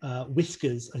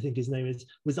 Whiskers, I think his name is,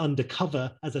 was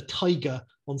undercover as a tiger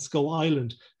on Skull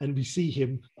Island, and we see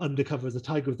him undercover as a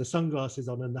tiger with the sunglasses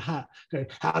on and the hat, going,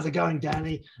 "How's it going,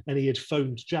 Danny?" And he had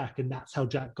phoned Jack, and that's how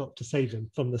Jack got to save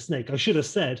him from the snake. I should have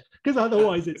said, because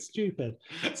otherwise it's stupid.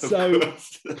 So,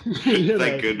 you know,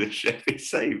 thank goodness Sheffy's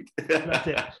saved. That's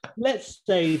it. Let's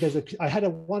say I had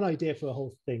one idea for a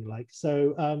whole thing, like,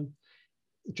 so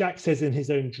Jack says in his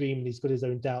own dream, and he's got his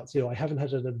own doubts, you know, I haven't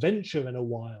had an adventure in a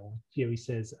while, here he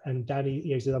says. And Danny, you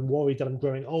know, he says, I'm worried that I'm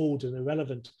growing old and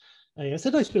irrelevant. And it's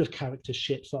a nice bit of character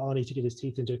shit for Arnie to get his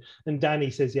teeth into. And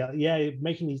Danny says, yeah,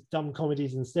 making these dumb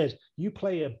comedies instead. You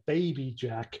play a baby,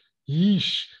 Jack.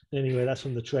 Yeesh. Anyway, that's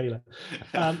from the trailer.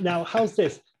 Now, how's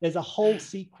this? There's a whole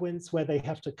sequence where they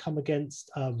have to come against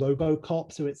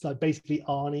RoboCop. So it's like basically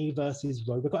Arnie versus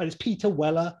RoboCop. And it's Peter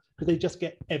Weller, because they just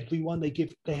get everyone.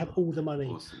 They have all the money.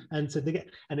 Awesome. And so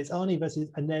and it's Arnie versus,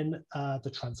 and then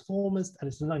the Transformers, and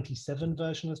it's the 97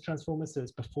 version of Transformers. So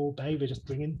it's before Babe. They just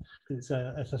bring in, because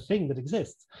it's a thing that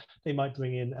exists. They might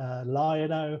bring in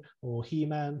Lion-O or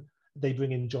He-Man. They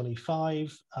bring in Johnny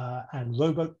Five and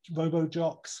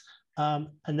Robo-Jocks.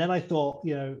 And then I thought,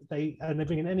 you know, they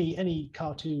bring in any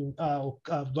cartoon or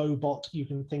robot you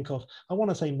can think of. I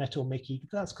want to say Metal Mickey.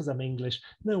 That's because I'm English.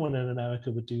 No one in America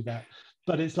would do that.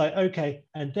 But it's like, okay.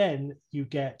 And then you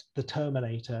get the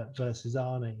Terminator versus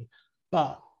Arnie.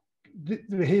 But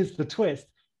here's the twist.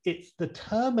 It's the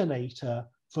Terminator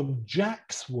from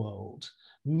Jack's world,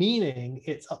 meaning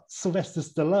it's Sylvester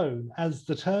Stallone as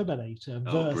the Terminator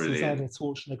versus Arnold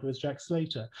Schwarzenegger as Jack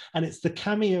Slater. And it's the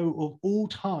cameo of all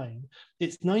time.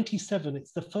 It's 97.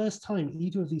 It's the first time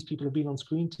either of these people have been on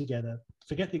screen together.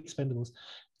 Forget the Expendables.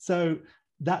 So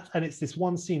and it's this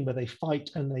one scene where they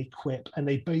fight and they quip, and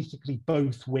they basically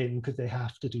both win because they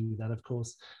have to do that, of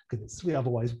course, because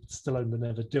otherwise Stallone would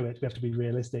never do it. We have to be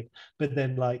realistic. But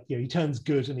then, like, you know, he turns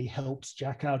good and he helps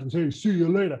Jack out and says, "See you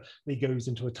later." And he goes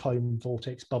into a time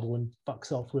vortex bubble and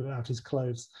fucks off without his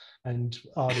clothes. And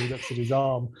Arnie looks at his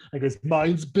arm and goes,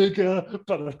 "Mine's bigger."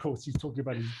 But of course, he's talking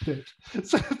about his dick.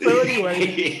 So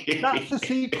anyway, that's the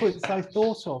sequence I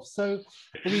thought of. So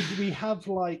we have,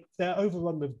 like, they're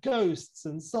overrun with ghosts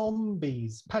and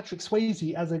zombies. Patrick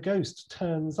Swayze as a ghost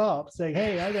turns up saying,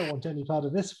 "Hey, I don't want any part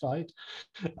of this fight."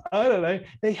 I don't know.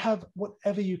 They have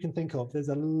whatever you can think of. There's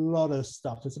a lot of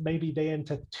stuff. Maybe they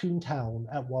enter Toontown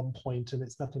at one point and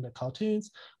it's nothing but cartoons,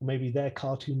 or maybe they're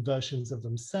cartoon versions of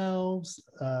themselves,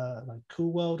 like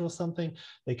Cool World or something.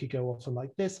 They could go off and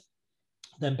like this.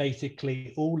 Then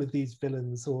basically all of these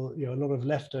villains, or, you know, a lot of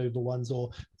leftover ones,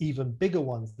 or even bigger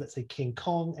ones, let's say King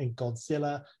Kong and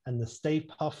Godzilla and the Stay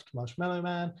Puft Marshmallow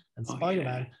Man and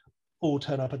Spider-Man, all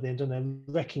turn up at the end and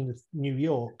they're wrecking New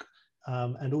York.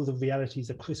 And all the realities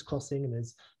are crisscrossing, and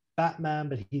there's Batman,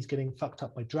 but he's getting fucked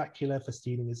up by Dracula for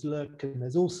stealing his look, and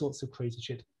there's all sorts of crazy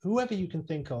shit, whoever you can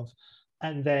think of.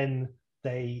 And then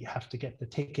they have to get the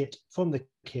ticket from the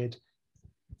kid.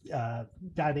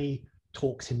 Danny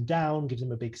talks him down, gives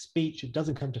him a big speech. It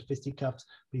doesn't come to fisticuffs,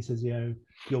 but he says,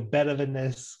 you're better than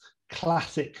this.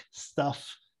 Classic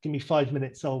stuff. Give me 5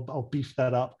 minutes, I'll beef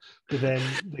that up. But then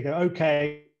they go,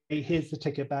 okay, here's the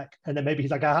ticket back. And then maybe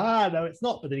he's like, aha, no, it's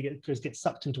not. But then he gets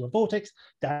sucked into a vortex.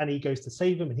 Danny goes to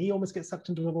save him and he almost gets sucked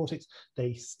into a vortex.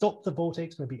 They stop the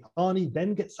vortex. Maybe Arnie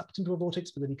then gets sucked into a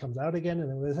vortex, but then he comes out again and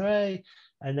then goes, hey.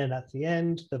 And then at the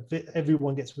end,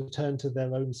 everyone gets returned to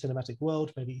their own cinematic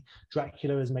world. Maybe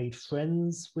Dracula has made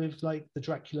friends with like the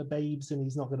Dracula babes and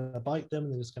he's not going to bite them.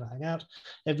 They're just going to hang out.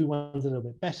 Everyone's a little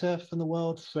bit better from the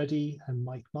world. Freddy and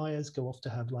Mike Myers go off to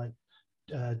have like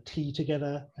tea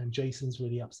together, and Jason's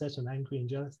really upset and angry and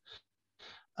jealous.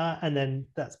 And then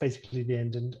that's basically the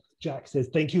end. And Jack says,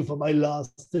 thank you for my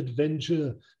last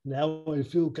adventure. Now I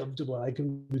feel comfortable. I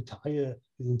can retire.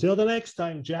 Until the next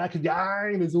time, Jack. And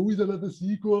there's always another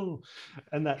sequel.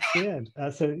 And that's the end.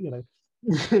 So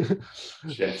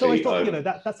so I thought,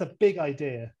 that's a big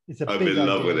idea. I'm in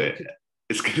love with it.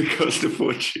 It's going to cost a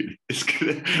fortune. It's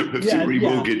going to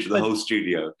remortgage the whole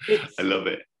studio. I love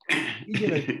it.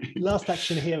 Last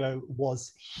Action Hero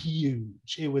was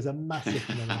huge. It was a massive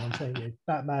phenomenon. I'm saying it,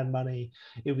 Batman money.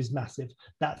 It was massive.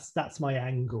 That's my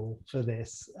angle for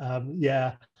this.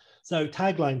 So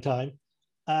tagline time.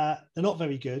 They're not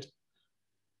very good.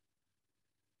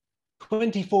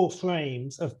 24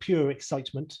 frames of pure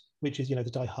excitement, which is the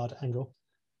Die Hard angle.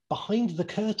 Behind the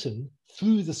curtain,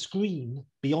 through the screen,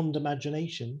 beyond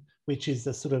imagination, which is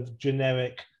the sort of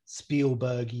generic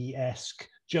Spielberg-esque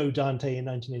Joe Dante in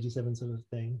 1987 sort of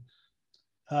thing.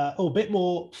 A bit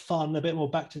more fun, a bit more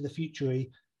Back to the Future-y.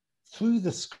 Through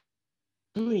the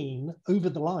screen, over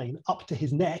the line, up to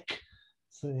his neck.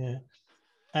 So yeah.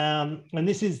 And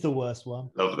this is the worst one.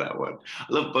 Love that one. I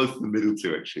love both the middle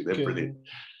two, actually. They're brilliant.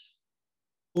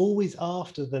 Always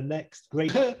after the next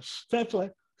great... Fair play.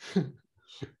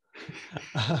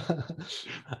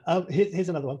 Here's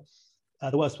another one.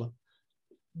 The worst one.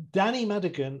 Danny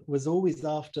Madigan was always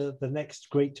after the next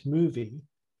great movie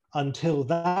until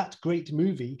that great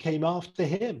movie came after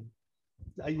him.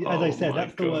 As I said,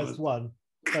 that's the worst one.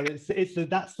 So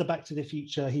that's the Back to the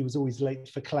Future. He was always late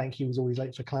for Clank. He was always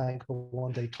late for Clank, but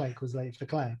one day Clank was late for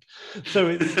Clank. So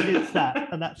it's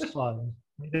that, and that's fine.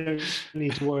 You don't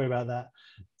need to worry about that.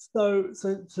 So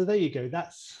there you go.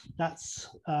 That's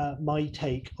my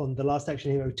take on The Last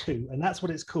Action Hero 2, and that's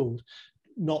what it's called,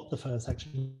 not the first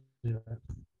Action Hero.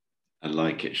 I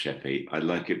like it, Sheppy. I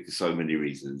like it for so many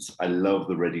reasons. I love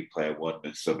the Ready Player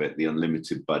One-ness of it, the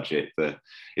unlimited budget.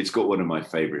 It's got one of my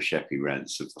favourite Sheppy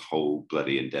rants of the whole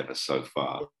bloody endeavour so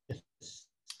far,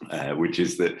 which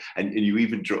is that, and you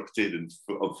even dropped in and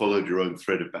followed your own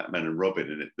thread of Batman and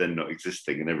Robin and it then not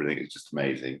existing and everything. It's just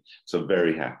amazing. So I'm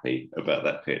very happy about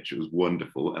that pitch. It was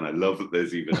wonderful. And I love that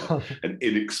there's even an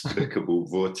inexplicable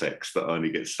vortex that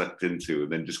Arnie gets sucked into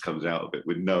and then just comes out of it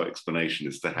with no explanation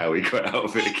as to how he got out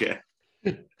of it again.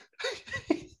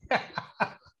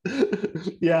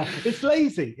 Yeah, it's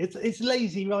lazy. It's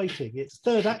lazy writing. It's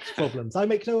third act problems. I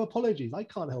make no apologies. I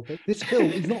can't help it. This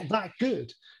film is not that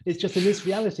good. It's just in this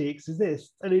reality it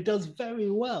exists and it does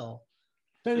very well.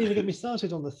 Don't even get me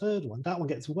started on the third one. That one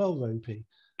gets well ropey.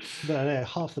 But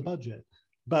half the budget.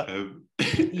 But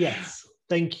yes,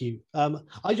 thank you.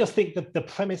 I just think that the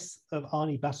premise of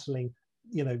Arnie battling,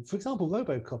 for example,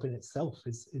 RoboCop in itself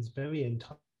is very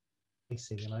enticing.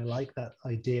 And I like that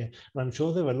idea. And I'm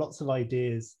sure there are lots of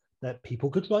ideas that people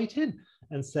could write in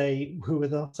and say, who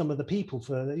are some of the people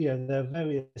for, their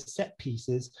various set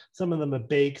pieces. Some of them are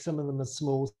big, some of them are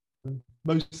small,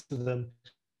 most of them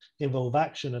involve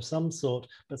action of some sort,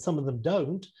 but some of them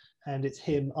don't. And it's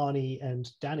him, Arnie, and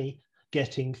Danny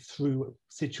getting through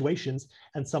situations.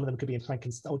 And some of them could be in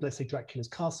Frankenstein, or let's say Dracula's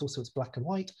castle, so it's black and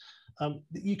white.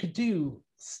 You could do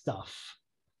stuff.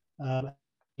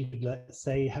 You could, let's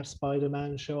say, have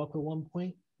Spider-Man show up at one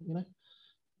point,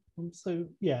 So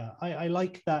yeah, I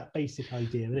like that basic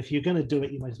idea. And if you're going to do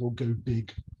it, you might as well go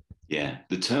big. Yeah,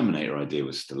 the Terminator idea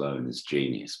with Stallone is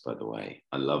genius, by the way.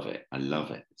 I love it.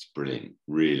 It's brilliant.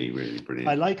 Really, really brilliant.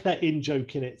 I like that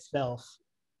in-joke in itself.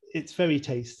 It's very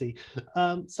tasty.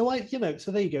 So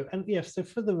there you go. And yeah, so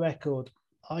for the record,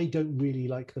 I don't really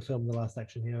like the film The Last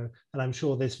Action Hero, and I'm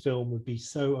sure this film would be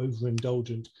so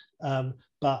overindulgent.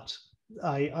 But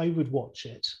I would watch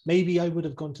it. Maybe I would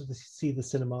have gone to see the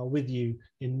cinema with you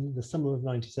in the summer of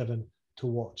 '97 to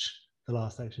watch The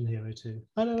Last Action Hero 2.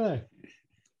 I don't know.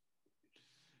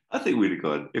 I think we'd have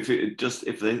gone if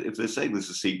they're saying there's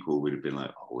a sequel, we'd have been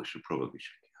like, oh, we should probably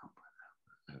check it out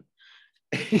by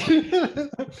now.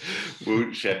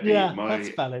 Well, Sheppy, yeah, that's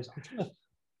valid.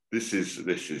 This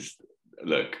is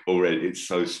look, already it's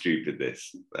so stupid.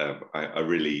 This I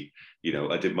really,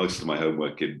 I did most of my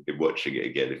homework in watching it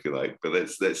again, if you like. But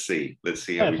let's see how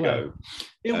Fair we play. go.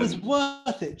 It was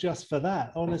worth it just for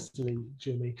that, honestly,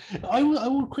 Jimmy. I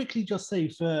will quickly just say,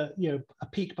 for a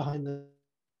peek behind the.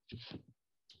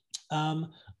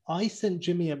 I sent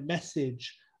Jimmy a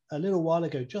message a little while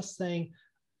ago, just saying,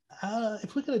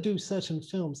 if we're going to do certain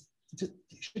films,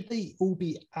 should they all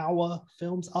be our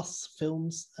films, us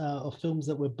films, or films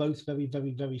that we're both very,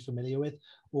 very, very familiar with?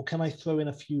 Or can I throw in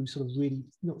a few sort of really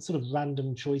sort of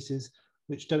random choices,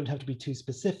 which don't have to be too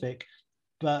specific?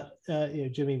 But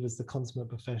Jimmy was the consummate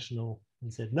professional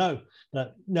and said no.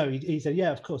 No, he said,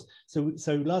 yeah, of course. So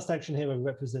Last Action Hero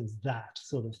represents that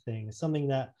sort of thing, something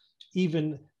that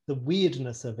even the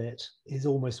weirdness of it is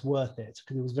almost worth it,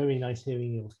 because it was very nice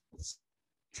hearing your thoughts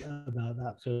about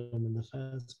that film in the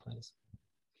first place.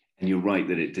 And you're right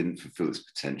that it didn't fulfill its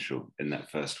potential in that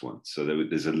first one. So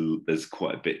there's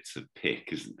quite a bit to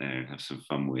pick, isn't there, and have some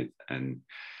fun with. And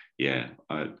okay,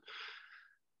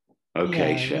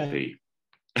 Sheppy.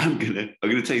 Yeah. I'm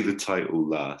gonna tell you the title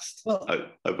last. Well,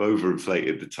 I've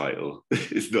overinflated the title.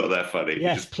 It's not that funny.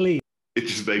 Yes, please. It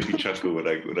just made me chuckle when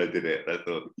I did it. I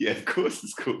thought, yeah, of course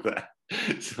it's called that.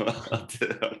 So I'll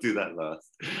do that last.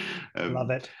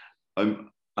 Love it.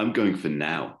 I'm going for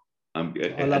Now. I've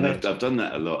done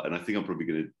that a lot, and I think I'm probably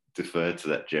going to defer to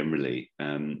that generally.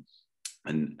 And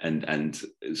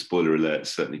spoiler alert,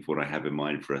 certainly for what I have in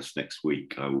mind for us next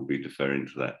week, I will be deferring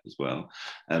to that as well.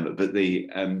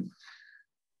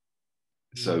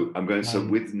 So I'm going. So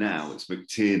with Now, it's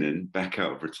McTiernan back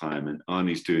out of retirement.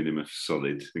 Arnie's doing him a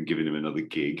solid and giving him another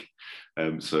gig.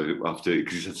 So after,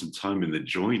 because he's had some time in the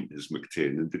joint as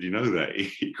McTiernan, did you know that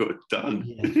he got it done?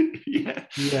 Yeah.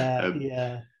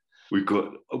 Yeah. We've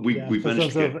got we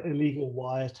managed to get illegal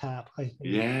wiretap, I think.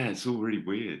 Yeah, it's all really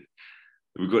weird.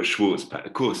 We've got Schwartz back.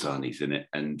 Of course, Arnie's in it,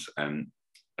 and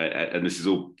this is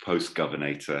all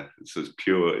post-Governator. So it's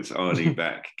pure. It's Arnie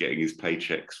back getting his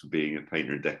paychecks for being a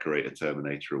painter and decorator,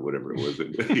 Terminator, or whatever it was.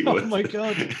 Oh my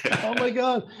god! Oh my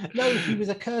god! No, he was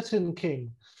a curtain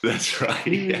king. That's right.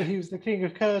 He was the king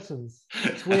of curtains.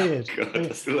 It's weird. Oh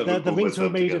god, the rings were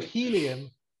made of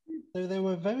helium, so they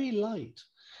were very light.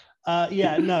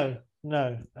 No.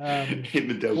 Him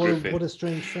and Del Griffith. What a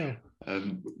strange film.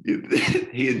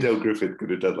 He and Del Griffith could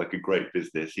have done like a great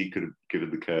business. He could have given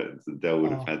the curtains, and Del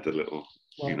would have had the little,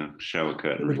 shower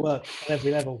curtain. It would work at every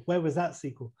level. Where was that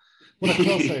sequel? What a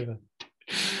crossover!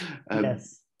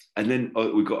 Yes. And then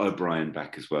we've got O'Brien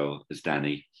back as well as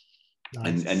Danny.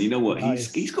 Nice. And you know what?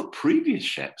 Nice. He's got previous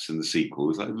Sheps in the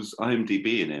sequels. Like, it was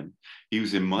IMDb in him. He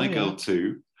was in My Girl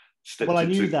 2. Stepped I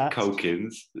knew that.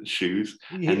 Culkin's shoes.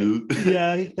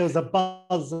 There was a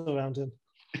buzz around him.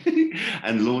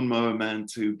 And Lawnmower Man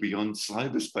 2 Beyond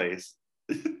Cyberspace.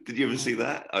 Did you ever see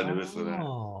that? I never saw that.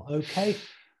 Oh, okay.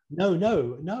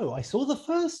 No. I saw the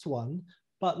first one,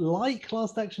 but like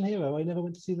Last Action Hero, I never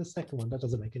went to see the second one. That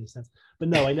doesn't make any sense. But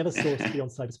no, I never saw Beyond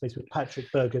Cyberspace with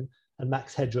Patrick Bergen and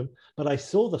Max Headroom. But I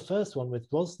saw the first one with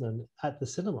Brosnan at the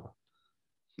cinema.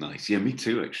 Nice. Yeah, me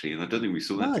too, actually. And I don't think we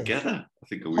saw that together. I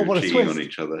think we were cheating on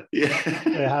each other. Yeah.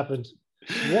 It happened.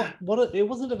 It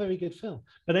wasn't a very good film.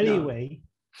 But anyway,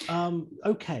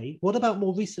 okay. What about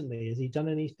more recently? Has he done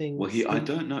anything? Well, I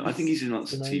don't know. I think he's in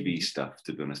lots of TV stuff,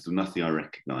 to be honest. Nothing I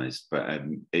recognised. But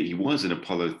he was in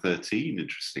Apollo 13,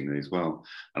 interestingly, as well.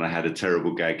 And I had a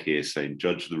terrible gag here saying,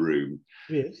 judge the room.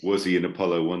 Yes. Was he in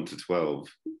Apollo 1 to 12?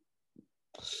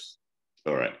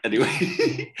 All right.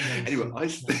 Anyway, I'm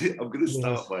going to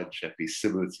start by Sheppy,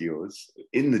 similar to yours.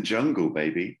 In the Jungle,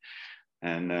 baby,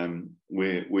 and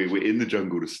we're in the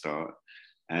jungle to start,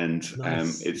 and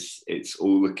it's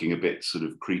all looking a bit sort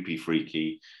of creepy,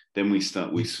 freaky. Then we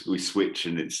switch,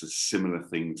 and it's a similar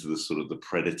thing to the sort of the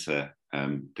Predator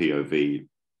POV,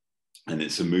 and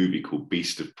it's a movie called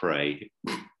Beast of Prey,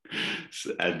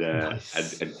 and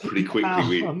pretty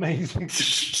quickly amazing.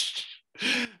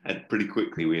 And pretty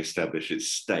quickly we establish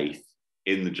it's Staith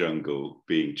in the jungle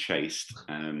being chased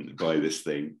by this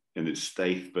thing, and it's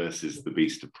Staith versus the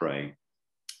Beast of Prey.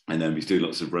 And then he's doing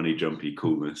lots of runny, jumpy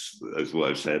coolness, as what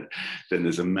I've said. Then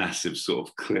there's a massive sort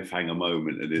of cliffhanger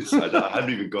moment, and I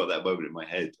hadn't even got that moment in my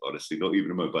head, honestly, not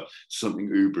even a moment, but something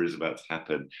uber is about to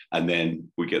happen. And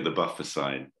then we get the buffer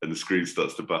sign, and the screen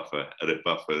starts to buffer, and it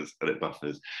buffers, and it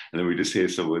buffers. And then we just hear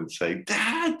someone say,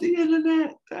 "Dad, the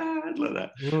internet, Dad," like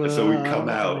that. And so we come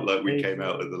out like we came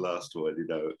out in the last one,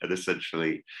 and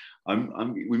essentially,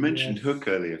 we mentioned Hook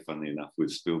earlier, funnily enough,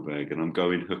 with Spielberg, and I'm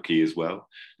going hooky as well.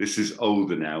 This is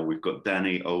older now. We've got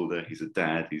Danny older. He's a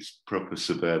dad. He's proper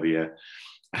suburbia.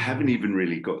 I haven't even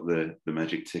really got the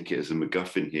magic ticket as a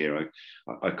MacGuffin here.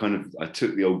 I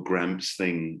took the old Gramps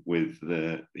thing with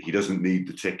he doesn't need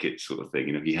the ticket sort of thing.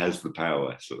 You know, he has the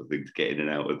power sort of thing to get in and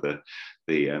out of the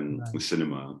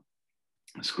cinema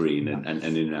screen and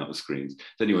in and out of screens.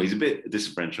 So anyway, he's a bit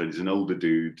disenfranchised. He's an older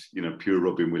dude, you know, pure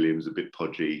Robin Williams, a bit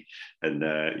podgy, and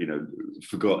you know,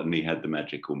 forgotten he had the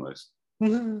magic almost.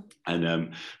 And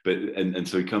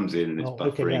so he comes in and it's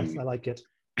buffering. Okay, yes, I like it.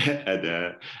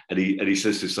 and he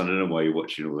says to his son, I don't know why you're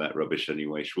watching all that rubbish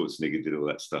anyway. Schwarzenegger did all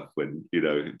that stuff when, you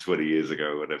know, 20 years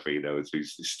ago or whatever, you know, so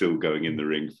he's still going in the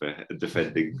ring for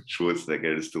defending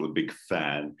Schwarzenegger and is still a big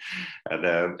fan.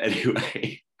 And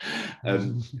anyway,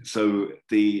 so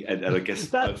and I guess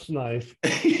that's nice.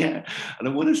 Yeah, and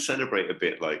I want to celebrate a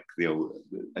bit, like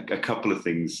a couple of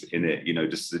things in it, you know,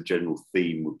 just as a general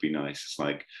theme would be nice. It's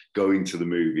like going to the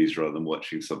movies rather than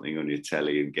watching something on your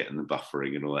telly and getting the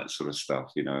buffering and all that sort of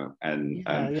stuff, you know, and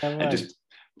just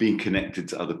being connected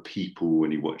to other people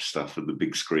when you watch stuff on the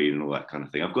big screen and all that kind of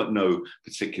thing. I've got no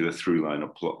particular through line or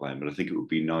plot line, but I think it would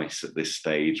be nice at this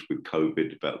stage with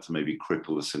COVID about to maybe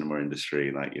cripple the cinema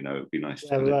industry. Like, you know, it'd be nice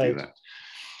to do that.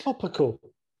 Topical.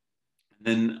 And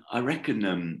then I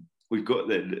reckon we've got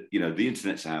the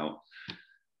internet's out.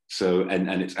 So, and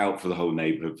it's out for the whole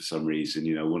neighborhood for some reason,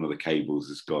 you know, one of the cables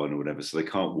is gone or whatever. So they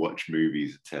can't watch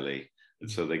movies at telly. And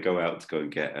so they go out to go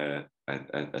and get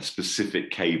a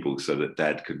specific cable so that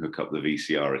dad can hook up the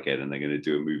VCR again, and they're going to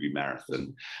do a movie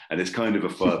marathon. And it's kind of a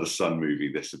father-son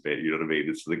movie, this a bit, you know what I mean?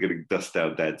 And so they're going to dust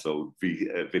down dad's old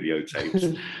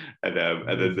videotapes. and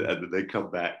then they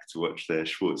come back to watch their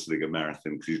Schwarzenegger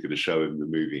marathon because he's going to show him the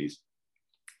movies.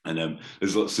 And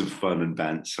there's lots of fun and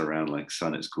bants around, like,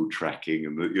 son, it's called tracking,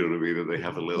 and you know what I mean? And they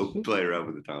have a little play around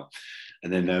with the dial.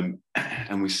 And then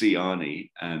and we see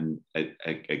Arnie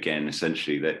again,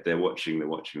 essentially they're watching,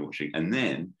 and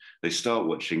then they start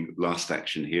watching Last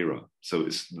Action Hero. So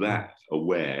it's that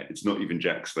aware. It's not even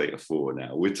Jack Slater 4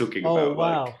 now. We're talking about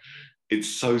like, it's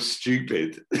so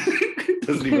stupid. It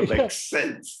doesn't even make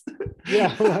sense.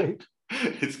 Yeah, right.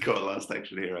 It's got Last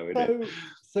Action Hero in it.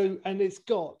 So, and it's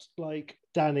got like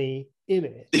Danny in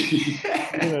it.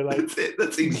 Yeah, you know, like, that's it.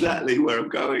 That's exactly where I'm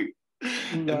going.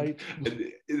 Right.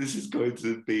 And this is going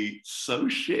to be so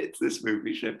shit, this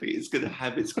movie, Sheppy. It's going to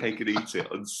have its cake and eat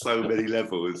it on so many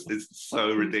levels. It's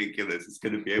so ridiculous. It's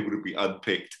going to be able to be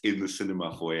unpicked in the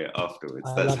cinema foyer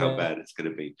afterwards. That's how bad it's going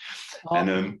to be.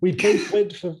 And we both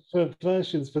went for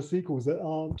versions for sequels that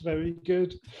aren't very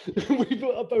good. We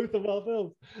bought both of our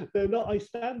films. They're not. I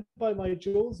stand by my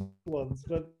Jaws ones,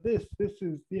 but this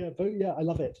is I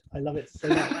love it. I love it so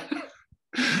much.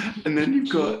 And then you've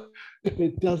got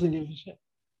it doesn't give a shit.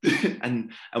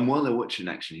 And while they're watching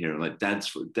Action Hero, like dad,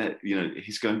 you know,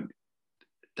 he's going,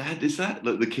 Dad, is that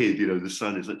like the kid? You know, the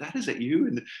son is like, Dad, is that you?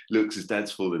 And looks, his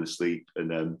dad's falling asleep,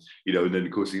 and you know, and then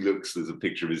of course he looks. There's a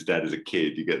picture of his dad as a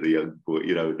kid. You get the young boy,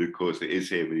 you know, and of course it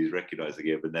is him, and he's recognizing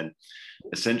him. And then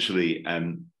essentially,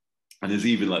 and there's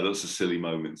even like lots of silly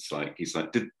moments, like he's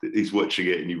watching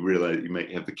it, and you realize you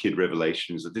may have the kid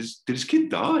revelations that did his kid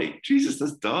die? Jesus,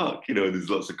 that's dark, you know. And there's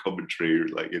lots of commentary,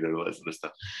 like, you know, all that sort of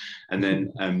stuff. And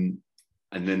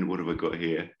then what have I got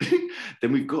here?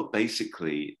 Then we've got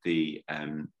basically the I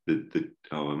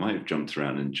might have jumped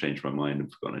around and changed my mind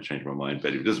and forgotten to change my mind,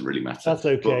 but it doesn't really matter. That's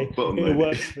okay. It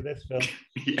works for this film.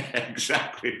 Yeah,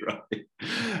 exactly right.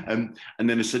 And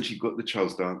then essentially you've got the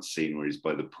Charles Dance scene where he's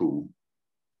by the pool.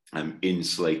 In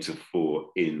Slater 4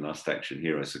 in Last Action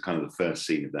Hero, so kind of the first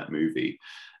scene of that movie.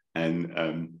 And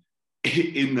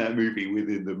in that movie,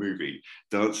 within the movie,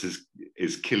 Dance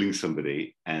is killing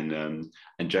somebody, and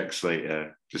Jack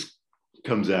Slater just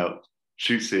comes out,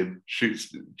 shoots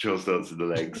Charles Dance in the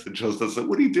legs, and Charles Dance's like,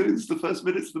 "What are you doing? It's the first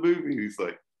minutes of the movie." And he's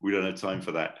like, "We don't have time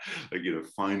for that." Like, you know,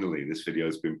 finally this video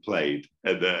has been played,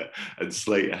 and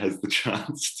Slater has the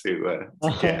chance to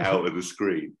get out of the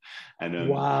screen. And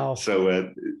wow.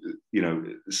 So you know,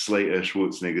 Slater,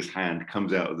 Schwarzenegger's hand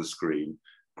comes out of the screen,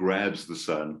 grabs the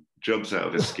son, jumps out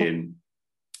of his skin,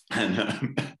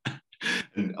 and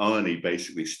Arnie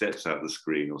basically steps out of the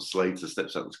screen, or Slater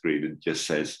steps out of the screen and just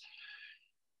says,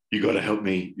 "You got to help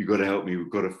me. You got to help me. We've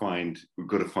got to find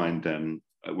Arnold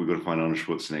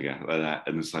Schwarzenegger," like that.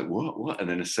 And it's like, what? And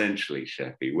then essentially,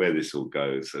 Sheppy, where this all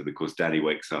goes. And of course, Danny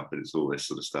wakes up, and it's all this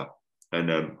sort of stuff. And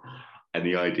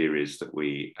the idea is that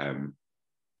we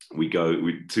go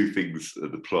with two things,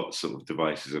 the plot sort of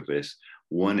devices of this.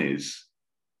 One is,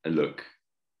 and look,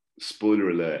 spoiler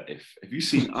alert, have you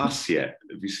seen Us yet?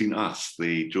 Have you seen Us,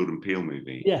 the Jordan Peele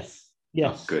movie? Yes.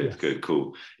 Oh, good,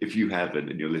 cool. If you haven't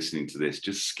and you're listening to this,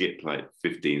 just skip like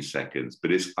 15 seconds,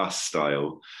 but it's Us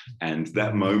style. And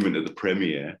that moment at the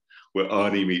premiere where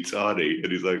Arnie meets Arnie,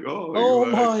 and he's like, "Oh, Oh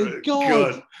you my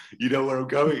God. you know where I'm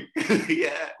going?"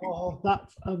 Yeah, Oh,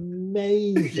 that's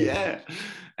amazing. yeah.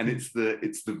 And it's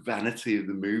the vanity of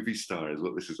the movie star is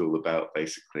what this is all about,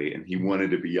 basically. And he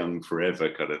wanted to be young forever,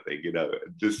 kind of thing, you know.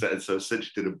 Just and so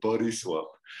essentially did a body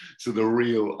swap. So the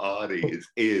real Arnie is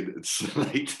in, and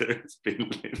Slater has been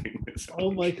living this.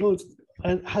 Oh my God.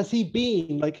 And has he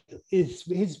been like, is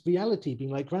his reality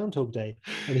being like Groundhog Day,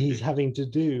 and he's having to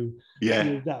do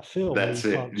that film? That's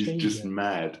and he it. can't He's change just it.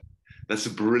 mad. That's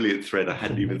a brilliant thread. I That's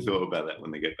hadn't even amazing. thought about that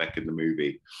when they get back in the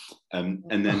movie. And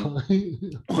then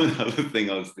one other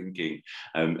thing I was thinking,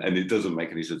 and it doesn't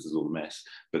make any sense, it's all a mess.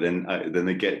 But then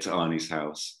they get to Arnie's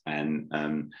house, and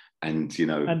you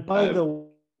know, And by the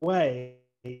way,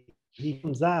 he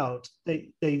comes out.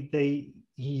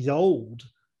 He's old,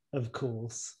 of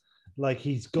course. Like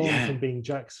he's gone from being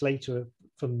Jack Slater,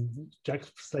 from Jack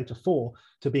Slater 4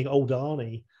 to being old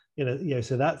Arnie.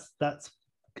 So that's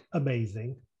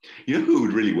amazing. You know who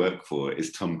would really work for it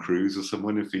is Tom Cruise or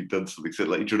someone if he'd done something so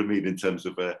like, do you know what I mean? In terms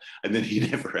of, and then he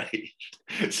never aged.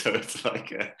 So it's like,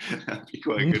 that'd be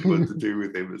quite a good one to do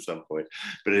with him at some point.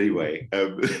 But anyway,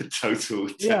 total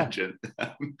tangent.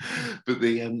 But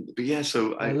yeah,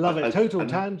 so I love it. Total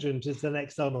Tangent is the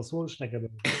next Arnold Schwarzenegger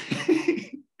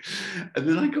movie. And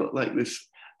then I got like this,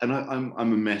 and I'm a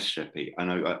mess, Sheppy. I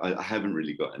know I haven't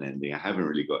really got an ending. I haven't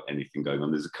really got anything going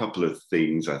on. There's a couple of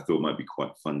things I thought might be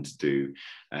quite fun to do,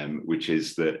 which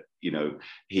is that, you know,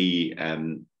 he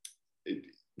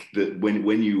that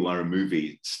when you are a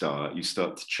movie star, you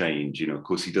start to change. You know, of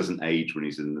course, he doesn't age when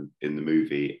he's in the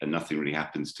movie, and nothing really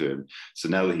happens to him. So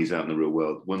now that he's out in the real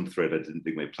world, one thread I didn't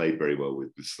think they played very well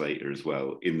with Slater as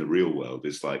well in the real world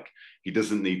is like he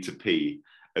doesn't need to pee.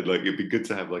 And like it'd be good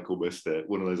to have like almost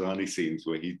one of those Arnie scenes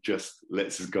where he just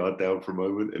lets his guard down for a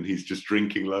moment and he's just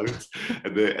drinking loads.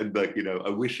 and like, you know,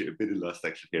 I wish it had been in Last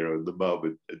Action Hero and the mum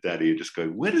and daddy are just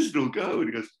going, "Where does it all go?" And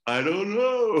he goes, "I don't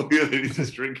know." You know, and he's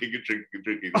just drinking and drinking and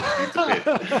drinking.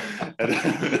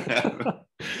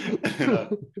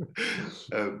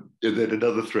 And then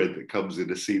another thread that comes in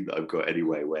a scene that I've got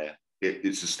anyway, where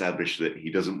it's established that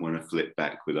he doesn't want to flip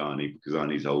back with Arnie because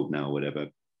Arnie's old now or whatever.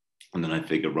 And then I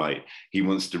figure, right, he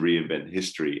wants to reinvent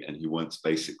history, and he wants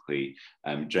basically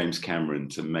James Cameron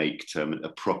to make a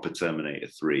proper Terminator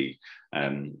 3,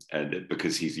 and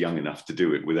because he's young enough to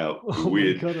do it without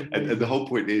weird. And the whole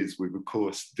point is, we've of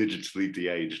course digitally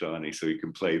de-aged Arnie so he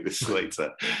can play this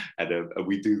Slater, and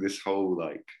we do this whole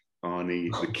like Arnie,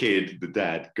 the kid, the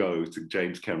dad, go to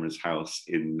James Cameron's house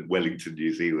in Wellington,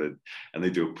 New Zealand, and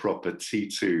they do a proper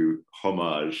T2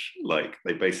 homage. Like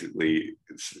they basically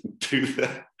do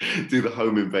the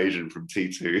home invasion from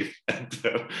T2,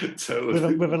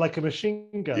 and, with like a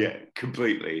machine gun. Yeah,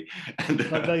 completely.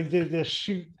 And like they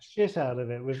shoot shit out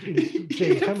of it with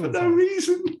James Cameron for no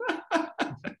reason.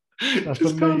 That's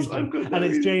amazing. And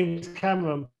it's James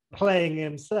Cameron playing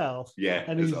himself,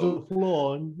 and he's on the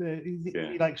floor, and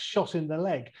he like shot in the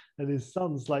leg, and his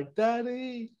son's like,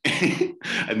 "Daddy."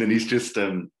 And then he's just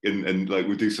and like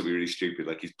we do something really stupid,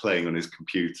 like he's playing on his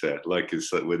computer, like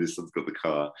when his son's got the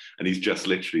car, and he's just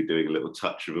literally doing a little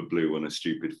touch of a blue on a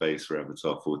stupid face for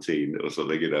Avatar 14 or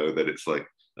something, you know. Then it's like,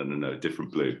 I don't know,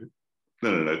 different blue.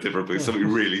 No, different blue. Something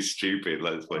really stupid.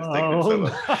 Like, oh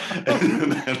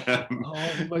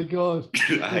my God.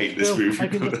 I hate this movie. I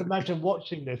can just imagine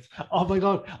watching this. Oh my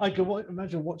God. I can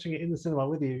imagine watching it in the cinema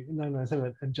with you in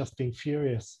 1997 and just being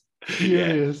furious.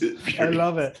 Furious. I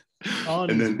love it.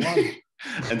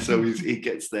 And so he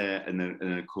gets there, and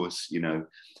then of course, you know,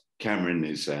 Cameron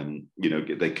is, you know,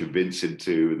 they convince him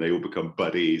to, and they all become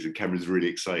buddies. And Cameron's really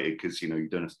excited because, you know, you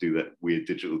don't have to do that weird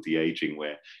digital de-aging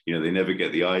where, you know, they never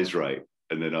get the eyes right.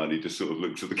 And then Arnie just sort of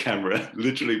looks at the camera,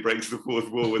 literally breaks the fourth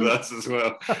wall with us as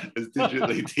well, as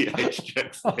digitally de-aged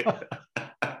Jack Slater.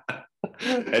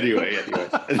 Anyway.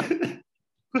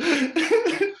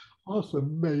 That's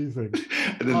amazing.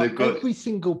 And then they've got every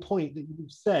single point that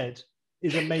you've said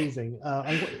is amazing.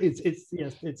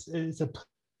 It's a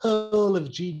pearl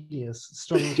of genius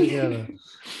strung together.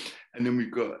 And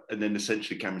then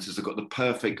essentially Cameron says, "I've got the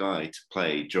perfect guy to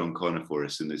play John Connor for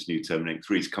us in this new Terminator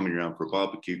 3. He's coming around for a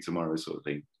barbecue tomorrow," sort of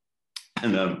thing.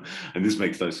 And this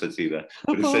makes no sense either.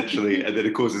 But essentially, and then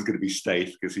of course it's going to be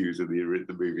Staith because he was in the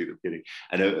movie at the beginning.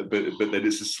 And but then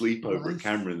it's a sleepover at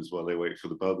Cameron's while they wait for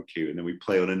the barbecue, and then we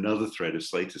play on another thread of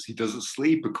Slater's. He doesn't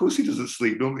sleep. Of course he doesn't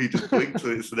sleep. Normally he just blinks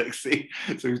and it's the next scene.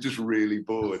 So he's just really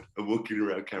bored and walking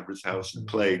around Cameron's house and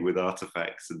playing with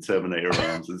artifacts and Terminator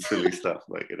arms and silly stuff,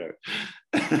 like, you know.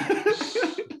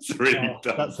 It's really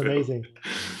dumb. That's amazing.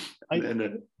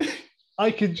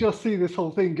 I could just see this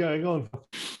whole thing going on.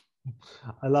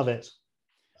 I love it.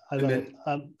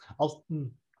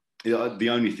 The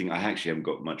only thing I actually haven't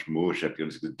got much more, Shep,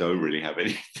 because I don't really have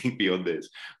anything beyond this.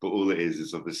 But all it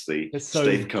is obviously It's so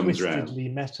Staith comes around.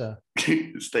 twistedly meta.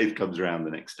 Staith comes around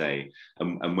the next day,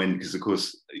 and when, because of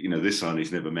course, you know, this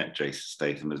Arnie's never met Jason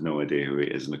Statham, has no idea who he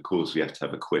is, and of course we have to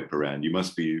have a quip around. You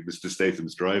must be Mr.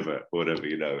 Statham's driver, or whatever,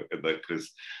 you know, because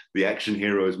the action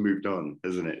hero has moved on,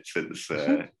 hasn't it? Since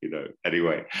you know.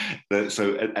 Anyway,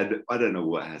 so and I don't know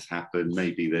what has happened.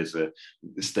 Maybe there's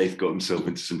Staith got himself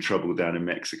into some trouble down in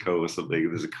Mexico or something.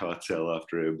 There's a cartel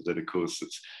after him. Then of course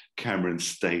it's Cameron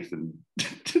Staith and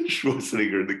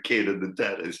Schwarzenegger and the kid and the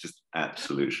dad. It's just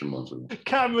absolute schmozzle.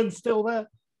 Cameron's still there.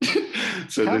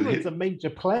 So Cameron's a major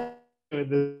player in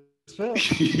this film.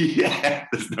 Yeah,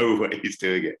 there's no way he's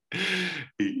doing it.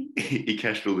 He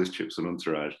cashed all his chips on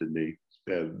Entourage, didn't he?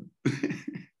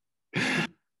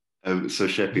 So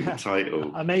Sheppy, the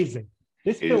title. Amazing.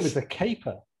 This film is a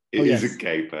caper. It is a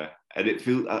caper. And it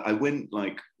feels, I went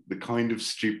like the kind of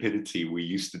stupidity we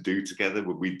used to do together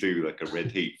when we do like a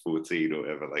Red Heat 14 or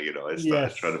whatever, like, you know, I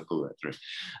started trying to pull that through.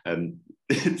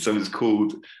 So it's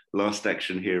called Last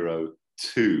Action Hero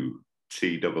 2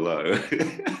 TOO.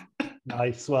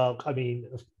 Nice. Well, I mean,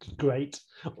 great.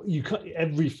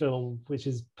 Every film which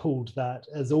has pulled that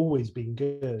has always been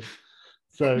good.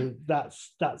 So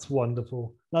that's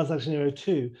wonderful. Last Action Hero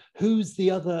 2. Who's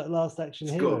the other Last Action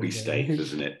Hero? It's got to be Staith,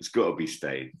 isn't it? It's got to be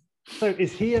Staith. So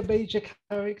is he a major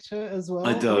character as well?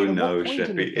 I don't know,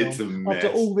 Sheppy. It's a mess.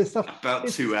 After all this stuff. About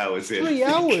 2 hours in. 3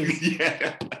 hours.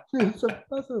 Yeah. It's a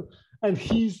puzzle. And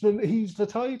he's the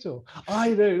title.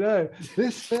 I don't know.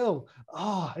 This film,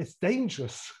 it's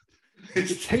dangerous.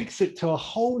 It takes it to a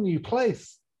whole new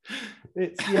place.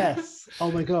 It's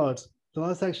oh my God. The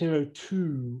Last Action Hero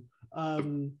 2. I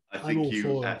think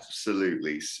you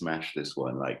absolutely smashed this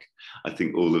one. Like, I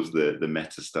think all of the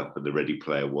meta stuff and the Ready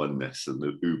Player Oneness and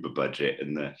the uber budget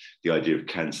and the idea of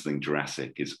cancelling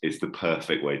Jurassic is the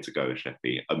perfect way to go,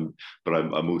 Sheppy. But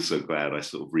I'm also glad I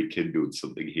sort of rekindled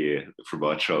something here from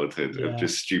our childhood of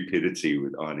just stupidity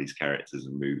with Arnie's characters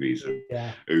and movies and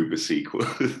uber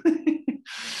sequels.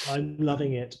 I'm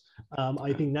loving it.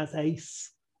 I think that's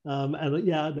ace. I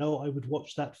would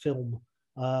watch that film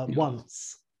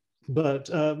once. But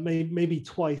maybe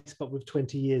twice, but with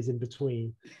 20 years in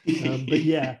between.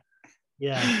 But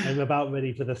I'm about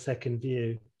ready for the second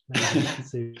view.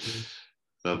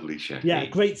 Lovely, Sheppy. Yeah,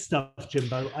 great stuff,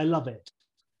 Jimbo. I love it.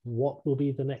 What will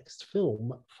be the next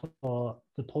film for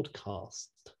the podcast?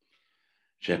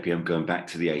 Sheppy, I'm going back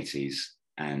to the 80s,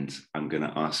 and I'm going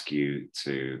to ask you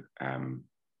to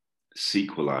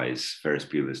sequelize Ferris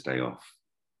Bueller's Day Off.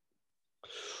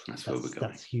 That's where we're going.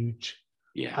 That's huge.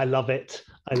 Yeah, I love it.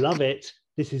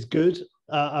 This is good.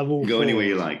 I'm all go anywhere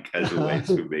you like, as always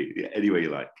with me. Yeah, anywhere you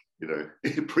like. You know,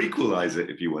 prequelize it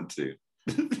if you want to.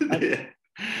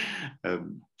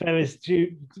 Ferris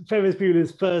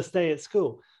Bueller's First Day at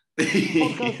School.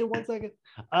 Podcast in 1 second.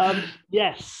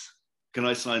 Yes. Can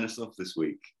I sign us off this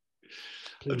week?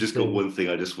 Please I've just got one thing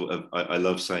I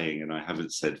love saying, and I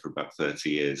haven't said for about 30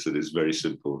 years, and it's very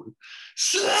simple.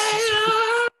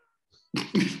 Slayer!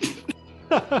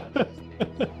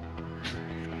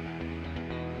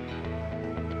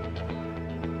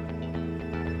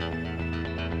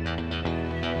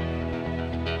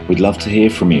 We'd love to hear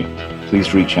from you.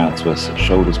 Please reach out to us at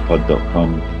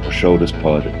shoulderspod.com or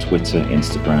shoulderspod at Twitter,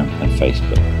 Instagram and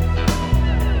Facebook.